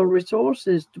emotional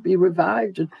resources to be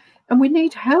revived, and we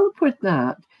need help with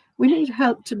that. We need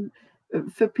help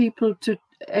for people to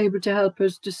able to help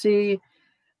us to see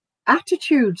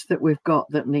attitudes that we've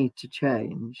got that need to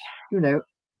change.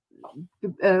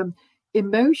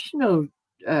 Emotional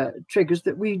triggers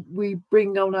that we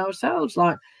bring on ourselves,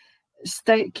 like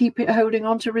holding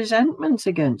on to resentments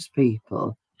against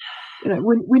people.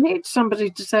 We need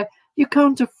somebody to say, you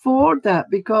can't afford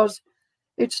that because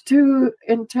it's too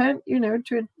intense,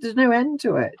 there's no end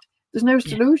to it. There's no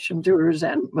solution to a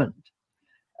resentment.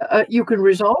 You can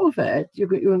resolve it. You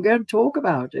can go and talk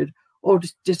about it or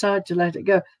just decide to let it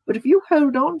go. But if you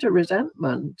hold on to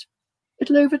resentment,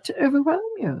 it'll overwhelm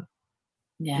you.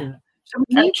 Yeah. So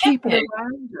we need people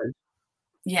around us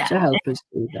to help us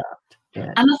do that.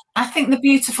 Yeah. And I think the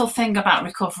beautiful thing about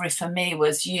recovery for me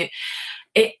was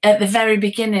at the very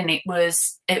beginning, it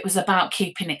was about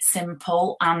keeping it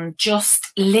simple and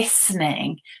just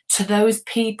listening to those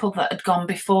people that had gone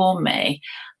before me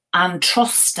and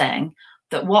trusting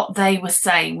that what they were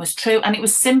saying was true. And it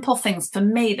was simple things for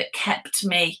me that kept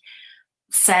me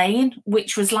sane,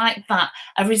 which was like that.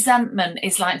 A resentment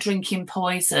is like drinking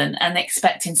poison and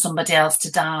expecting somebody else to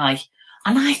die.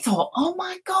 And I thought, oh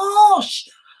my gosh,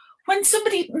 when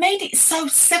somebody made it so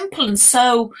simple and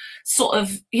so sort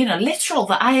of, literal,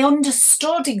 that I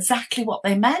understood exactly what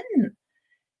they meant.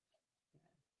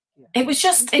 It was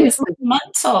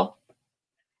mental.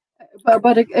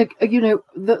 But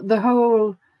the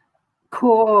whole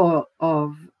core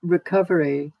of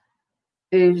recovery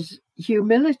is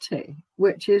humility,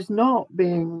 which is not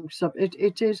being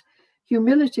it is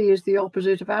humility is the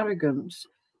opposite of arrogance,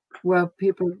 where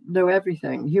people know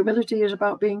everything. Humility is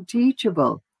about being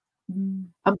teachable.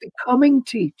 And becoming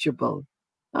teachable.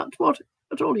 That's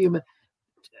all human.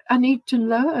 I need to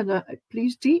learn.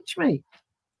 Please teach me.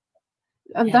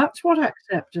 And that's what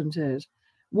acceptance is.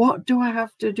 What do I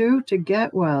have to do to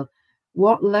get well?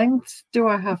 What lengths do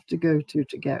I have to go to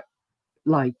get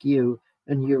like you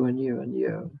and you and you and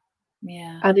you?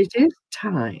 Yeah. And it is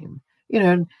time.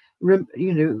 The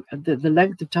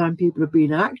length of time people have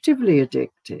been actively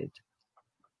addicted.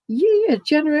 Years,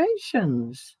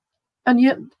 generations. And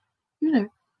yet,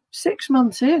 6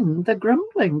 months in, they're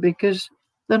grumbling because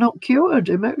they're not cured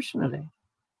emotionally.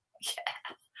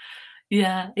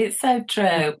 Yeah, it's so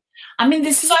true. I mean,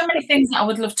 there's so many things that I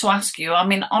would love to ask you. I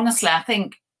mean, honestly, I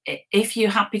think if you're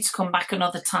happy to come back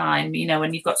another time, you know,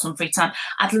 when you've got some free time,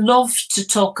 I'd love to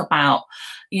talk about,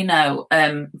 you know,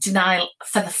 denial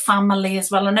for the family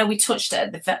as well. I know we touched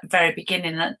it at the very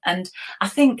beginning, and I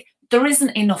think there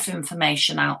isn't enough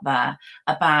information out there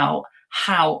about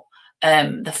how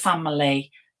the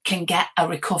family can get a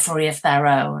recovery of their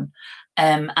own,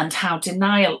 and how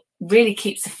denial really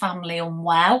keeps the family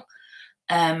unwell.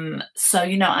 So,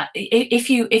 you know, if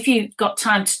you've got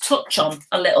time to touch on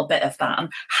a little bit of that and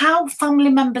how family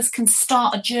members can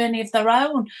start a journey of their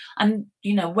own, and,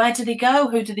 you know, where do they go?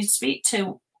 Who do they speak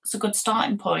to? It's a good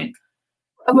starting point.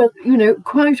 Well, you know,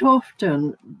 quite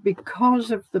often,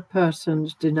 because of the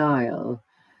person's denial,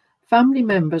 family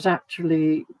members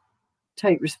actually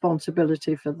take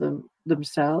responsibility for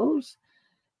themselves.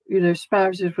 You know,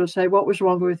 spouses will say, what was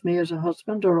wrong with me as a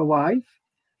husband or a wife,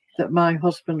 that my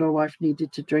husband or wife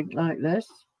needed to drink like this?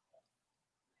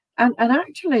 And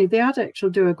actually, the addicts will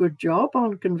do a good job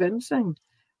on convincing.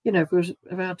 You know, if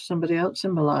I had somebody else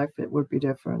in my life, it would be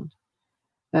different.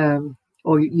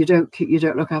 Or you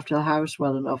don't look after the house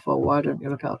well enough, or why don't you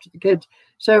look after the kids?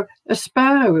 So a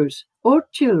spouse or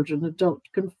children, adult,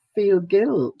 can feel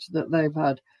guilt that they've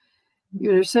had.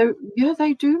 You know, so yeah,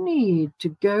 they do need to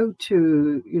go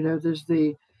to, you know, there's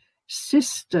the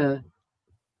sister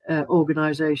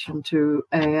organisation to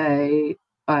AA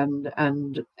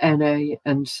and NA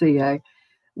and CA,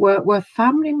 where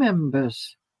family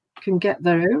members can get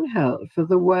their own help for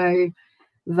the way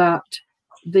that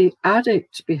the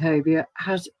addict's behaviour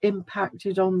has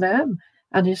impacted on them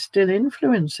and is still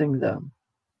influencing them.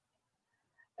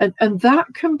 And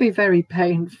that can be very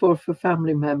painful for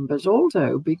family members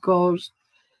also, because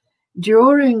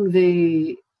during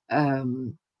the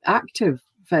active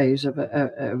phase of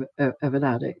an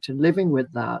addict and living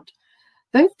with that,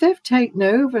 they've taken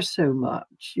over so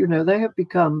much. You know, they have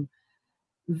become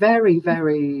very,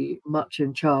 very much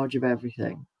in charge of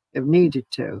everything. They've needed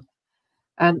to.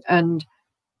 And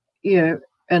you know,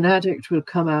 an addict will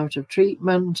come out of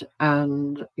treatment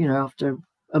and, you know, after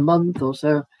a month or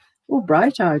so, all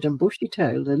bright-eyed and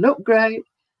bushy-tailed. They look great,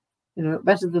 you know,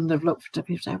 better than they've looked for.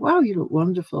 People say, wow, you look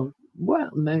wonderful. Wow,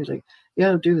 amazing.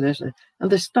 Yeah, I'll do this.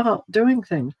 And they start doing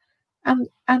things. And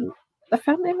the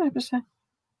family members say,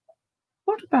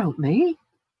 what about me?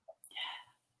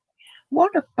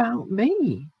 What about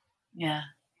me? Yeah.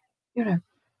 You know,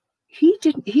 he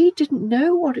didn't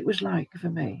know what it was like for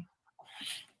me.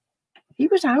 He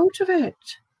was out of it.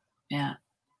 Yeah.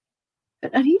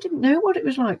 And he didn't know what it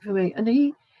was like for me. And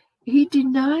he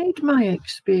denied my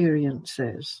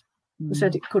experiences and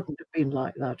said it couldn't have been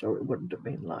like that, or it wouldn't have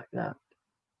been like that.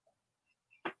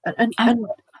 And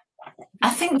I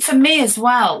think for me as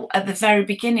well, at the very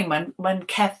beginning, when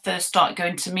Kev first started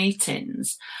going to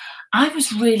meetings, I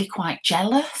was really quite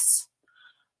jealous.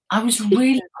 I was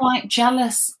really quite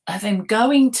jealous of him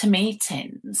going to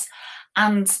meetings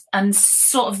and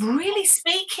sort of really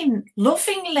speaking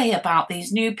lovingly about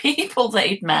these new people that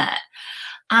he'd met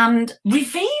and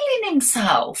revealing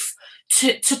himself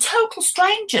to total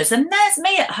strangers. And there's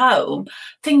me at home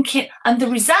thinking, and the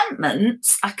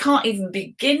resentment, I can't even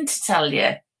begin to tell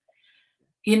you,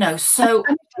 you know, so.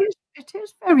 And it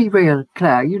is very real,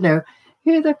 Claire. You know,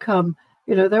 here they come.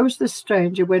 You know, there was this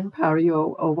stranger, Wyn Parry,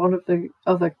 or one of the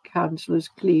other councillors,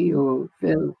 Clee or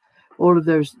Phil, all of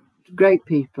those great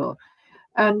people.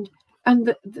 And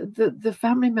the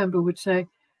family member would say,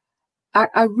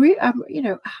 you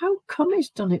know, how come he's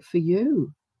done it for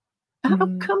you? How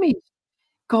come he's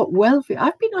got wealthy?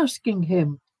 I've been asking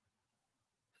him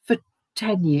for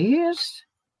 10 years.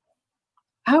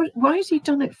 Why has he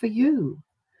done it for you?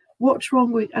 What's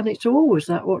wrong with, and it's always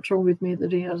that, what's wrong with me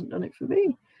that he hasn't done it for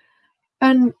me?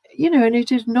 And, you know, and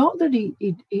it is not that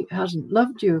he hasn't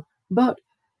loved you, but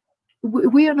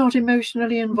we are not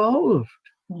emotionally involved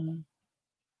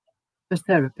as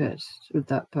therapists with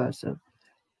that person.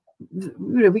 You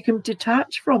know, we can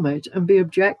detach from it and be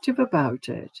objective about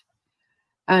it.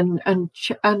 And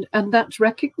that's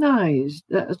recognized.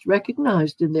 That's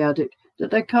recognized in the addict,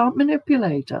 that they can't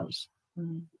manipulate us.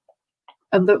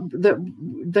 And that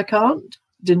they can't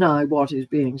deny what is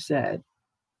being said,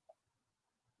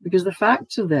 because the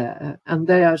facts are there, and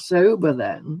they are sober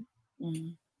then,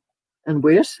 and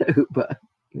we're sober,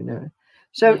 you know.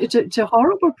 So it's a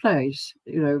horrible place,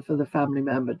 you know, for the family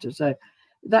member to say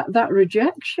that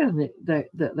rejection that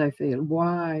they feel.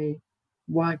 Why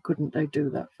couldn't they do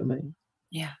that for me?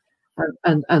 Yeah.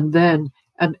 And then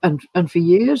for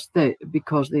years,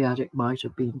 because the addict might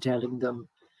have been telling them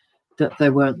that they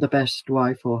weren't the best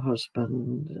wife or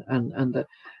husband, and that,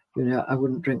 you know, I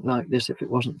wouldn't drink like this if it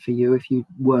wasn't for you, if you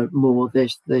weren't more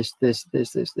this, you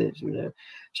know.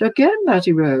 So again, that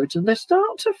erodes, and they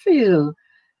start to feel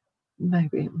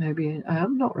maybe I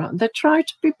am not right. They try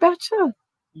to be better.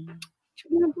 Can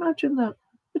you imagine that?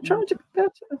 They try to be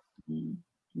better.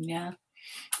 Yeah.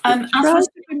 Try to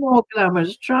be more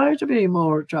glamorous, try to be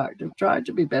more attractive, try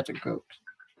to be better cooked.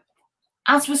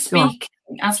 As we're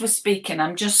speaking,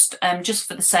 I'm just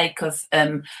for the sake of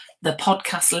the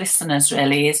podcast listeners,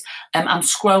 really, is I'm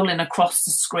scrolling across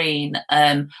the screen.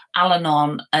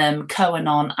 Al-Anon,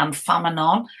 Co-Anon, and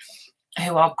Fam-Anon,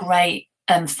 who are great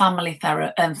family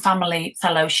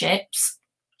fellowships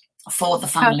for the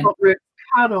family.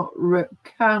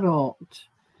 Cannot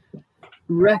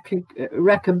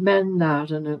recommend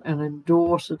that and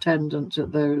endorse attendance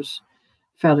at those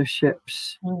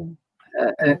fellowships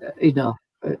enough.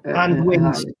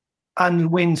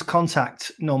 And Wynn's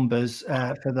contact numbers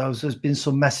for those. There's been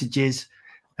some messages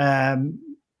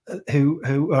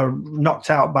who are knocked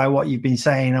out by what you've been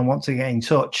saying and want to get in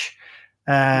touch.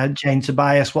 Jane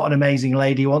Tobias, what an amazing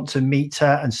lady! Want to meet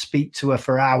her and speak to her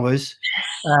for hours.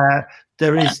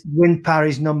 There is Wynn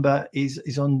Parry's number is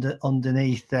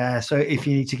underneath there. So if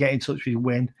you need to get in touch with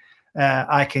Wynn,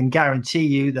 I can guarantee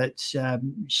you that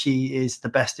she is the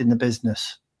best in the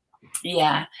business.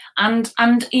 Yeah, and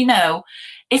you know,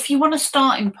 if you want a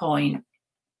starting point,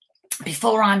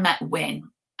 before I met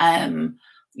Wynn,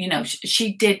 you know,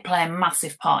 she did play a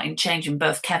massive part in changing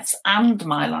both Kev's and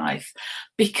my life,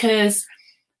 because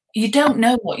you don't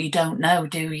know what you don't know,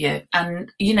 do you? And,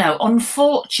 you know,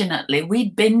 unfortunately,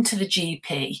 we'd been to the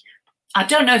GP. I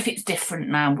don't know if it's different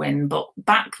now, Wynn, but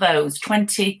back those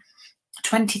 23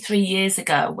 years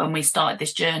ago when we started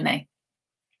this journey,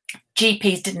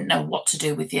 GPs didn't know what to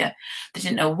do with you. They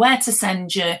didn't know where to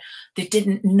send you. They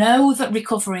didn't know that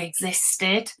recovery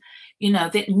existed. You know,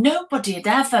 that nobody had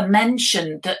ever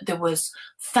mentioned that there was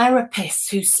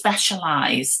therapists who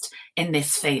specialised in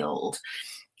this field.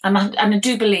 And I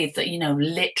do believe that, you know,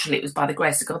 literally it was by the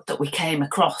grace of God that we came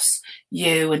across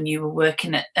you, and you were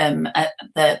working at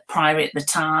the Priory at the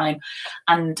time.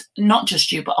 And not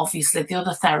just you, but obviously the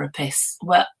other therapists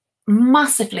were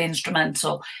massively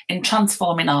instrumental in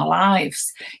transforming our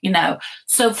lives, you know.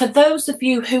 So for those of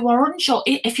you who are unsure,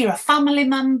 if you're a family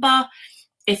member,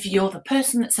 if you're the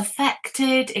person that's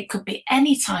affected, it could be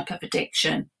any type of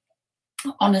addiction.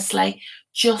 Honestly,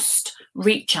 just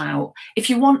reach out. If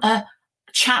you want a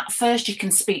chat first, you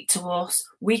can speak to us.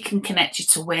 We can connect you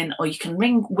to Wynn, or you can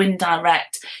ring Wynn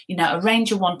direct, you know,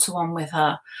 arrange a one-to-one with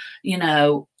her. You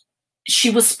know, she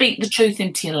will speak the truth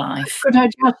into your life. Could I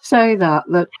just say that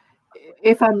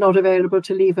if I'm not available,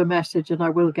 to leave a message and I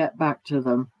will get back to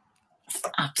them.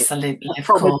 Absolutely, I of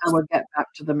course. I will get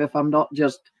back to them if I'm not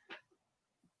just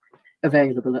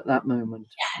available at that moment.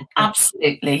 Yeah, okay.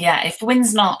 Absolutely, yeah.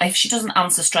 If she doesn't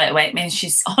answer straight away, it means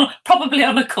she's probably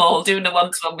on a call doing a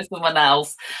one-to-one with someone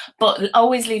else. But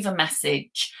always leave a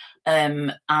message,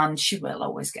 and she will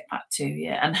always get back to you.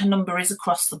 And her number is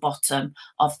across the bottom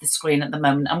of the screen at the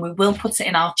moment, and we will put it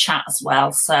in our chat as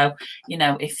well. So, you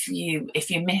know, if you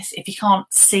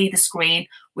can't see the screen,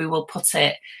 we will put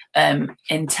it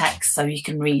in text so you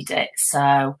can read it.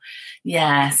 So,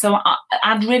 yeah. So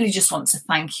I'd really just want to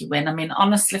thank you, Wynn. I mean,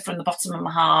 honestly, from the bottom of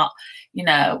my heart, you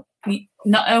know,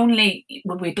 not only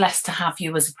were we blessed to have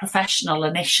you as a professional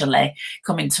initially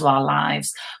come into our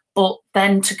lives, but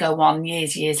then to go on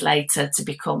years later to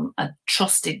become a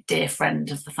trusted, dear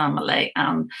friend of the family,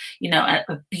 and, you know,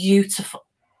 a beautiful,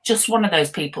 just one of those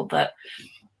people that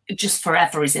just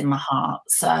forever is in my heart.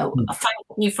 So thank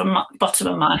you from the bottom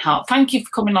of my heart. Thank you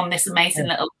for coming on this amazing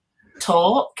little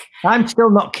talk. I'm still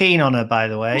not keen on her, by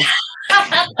the way.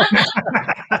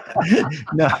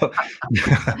 No.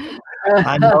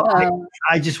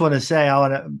 I just want to say, I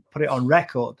want to put it on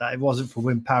record that if it wasn't for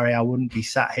Wynn Parry, I wouldn't be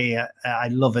sat here. I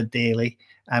love her dearly,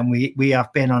 and we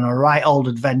have been on a right old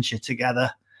adventure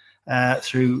together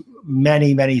through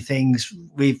many things.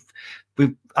 We've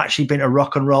actually been to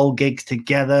rock and roll gigs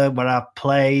together where I've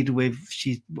played with.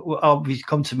 She's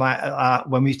come to my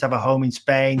when we used to have a home in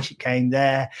Spain. She came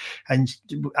there, and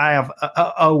I have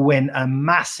Wynn a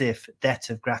massive debt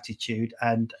of gratitude,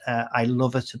 and I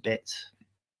love her to bits.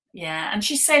 Yeah, and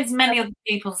she saved many other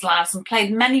people's lives and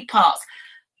played many parts.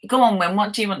 Go on, Wynn,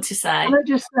 what do you want to say? Can I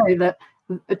just say that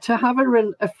to have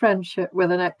a friendship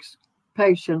with an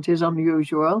ex-patient is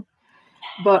unusual,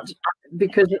 but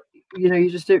because, you know,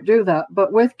 you just don't do that.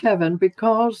 But with Kevin,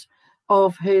 because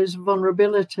of his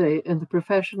vulnerability in the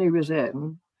profession he was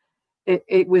in,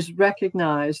 it was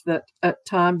recognised that at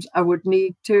times I would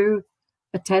need to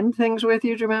attend things with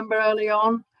you. Do you remember early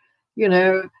on? You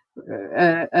know,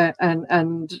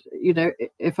 and you know,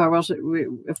 if I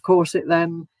wasn't, of course, it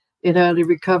then in early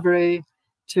recovery,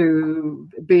 to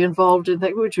be involved in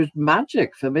that, which was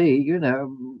magic for me, you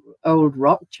know, old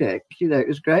rock chick, you know, it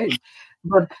was great.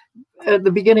 But at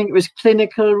the beginning it was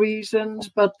clinical reasons,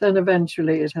 but then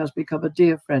eventually it has become a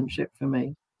dear friendship for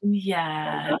me.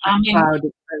 Yeah, I'm proud of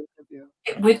both of you.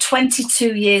 We're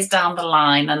 22 years down the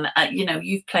line, and you know,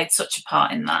 you've played such a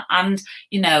part in that, and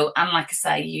you know, and like I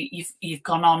say, you've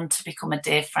gone on to become a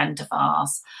dear friend of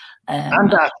ours,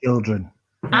 and our children.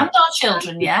 And our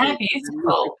children, yeah,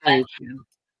 beautiful.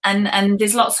 And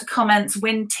there's lots of comments.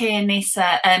 Marie Tierney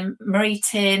says,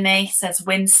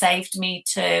 Wynne saved me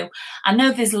too. I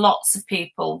know there's lots of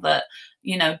people that,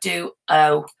 you know, do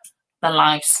owe their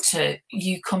lives to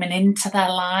you coming into their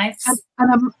lives.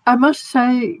 And I must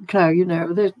say, Claire, you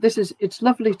know, it's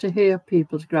lovely to hear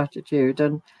people's gratitude.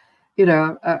 And, you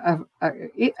know,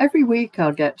 every week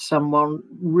I'll get someone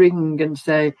ring and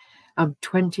say, I'm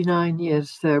 29 years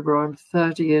sober, or I'm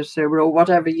 30 years sober, or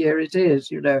whatever year it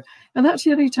is, you know. And that's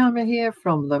the only time I hear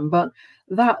from them. But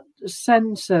that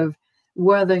sense of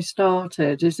where they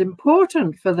started is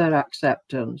important for their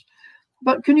acceptance.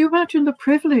 But can you imagine the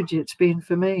privilege it's been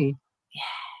for me?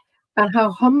 Yeah. And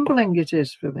how humbling it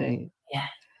is for me. Yeah.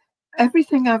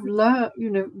 Everything I've learned, you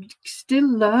know, still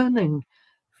learning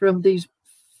from these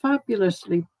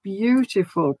fabulously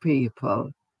beautiful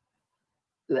people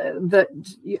that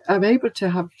I'm able to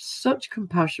have such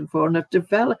compassion for, and have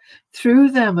developed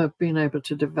through them. I've been able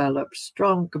to develop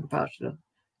strong compassion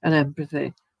and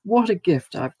empathy. What a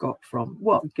gift I've got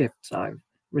what gifts I've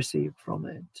received from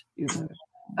it, you know.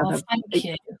 Well, and thank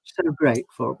you. So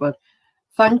grateful, but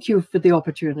thank you for the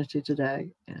opportunity today.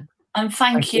 Yeah. And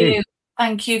thank you.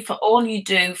 Thank you for all you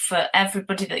do for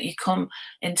everybody that you come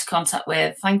into contact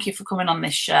with. Thank you for coming on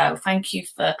this show. Thank you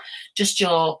for just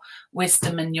your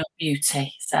wisdom and your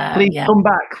beauty. So please come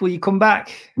back. Will you come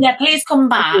back? Yeah, please come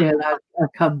back. Yeah,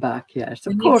 I'll come back. Yes,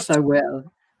 of course I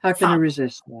will. How can I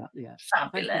resist that? Yeah,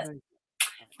 fabulous.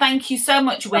 Thank you so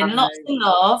much, Wynne. Lots of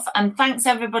love, and thanks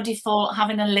everybody for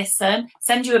having a listen.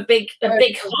 Send you a big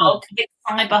hug, a big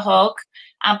cyber hug.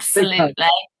 Absolutely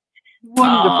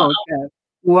wonderful.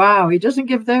 Wow, he doesn't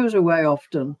give those away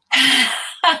often.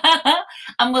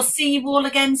 And we'll see you all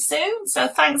again soon. So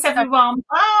thanks, everyone.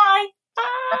 Bye.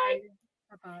 Bye.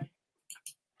 Bye-bye.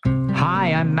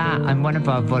 Hi, I'm Matt. I'm one of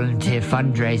our volunteer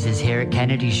fundraisers here at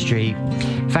Kennedy Street.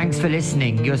 Thanks for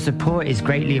listening. Your support is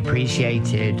greatly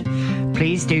appreciated.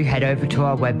 Please do head over to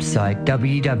our website,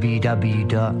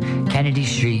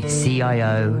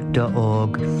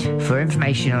 www.kennedystreetcio.org, for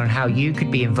information on how you could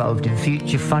be involved in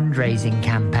future fundraising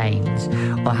campaigns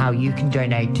or how you can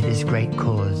donate to this great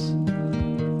cause.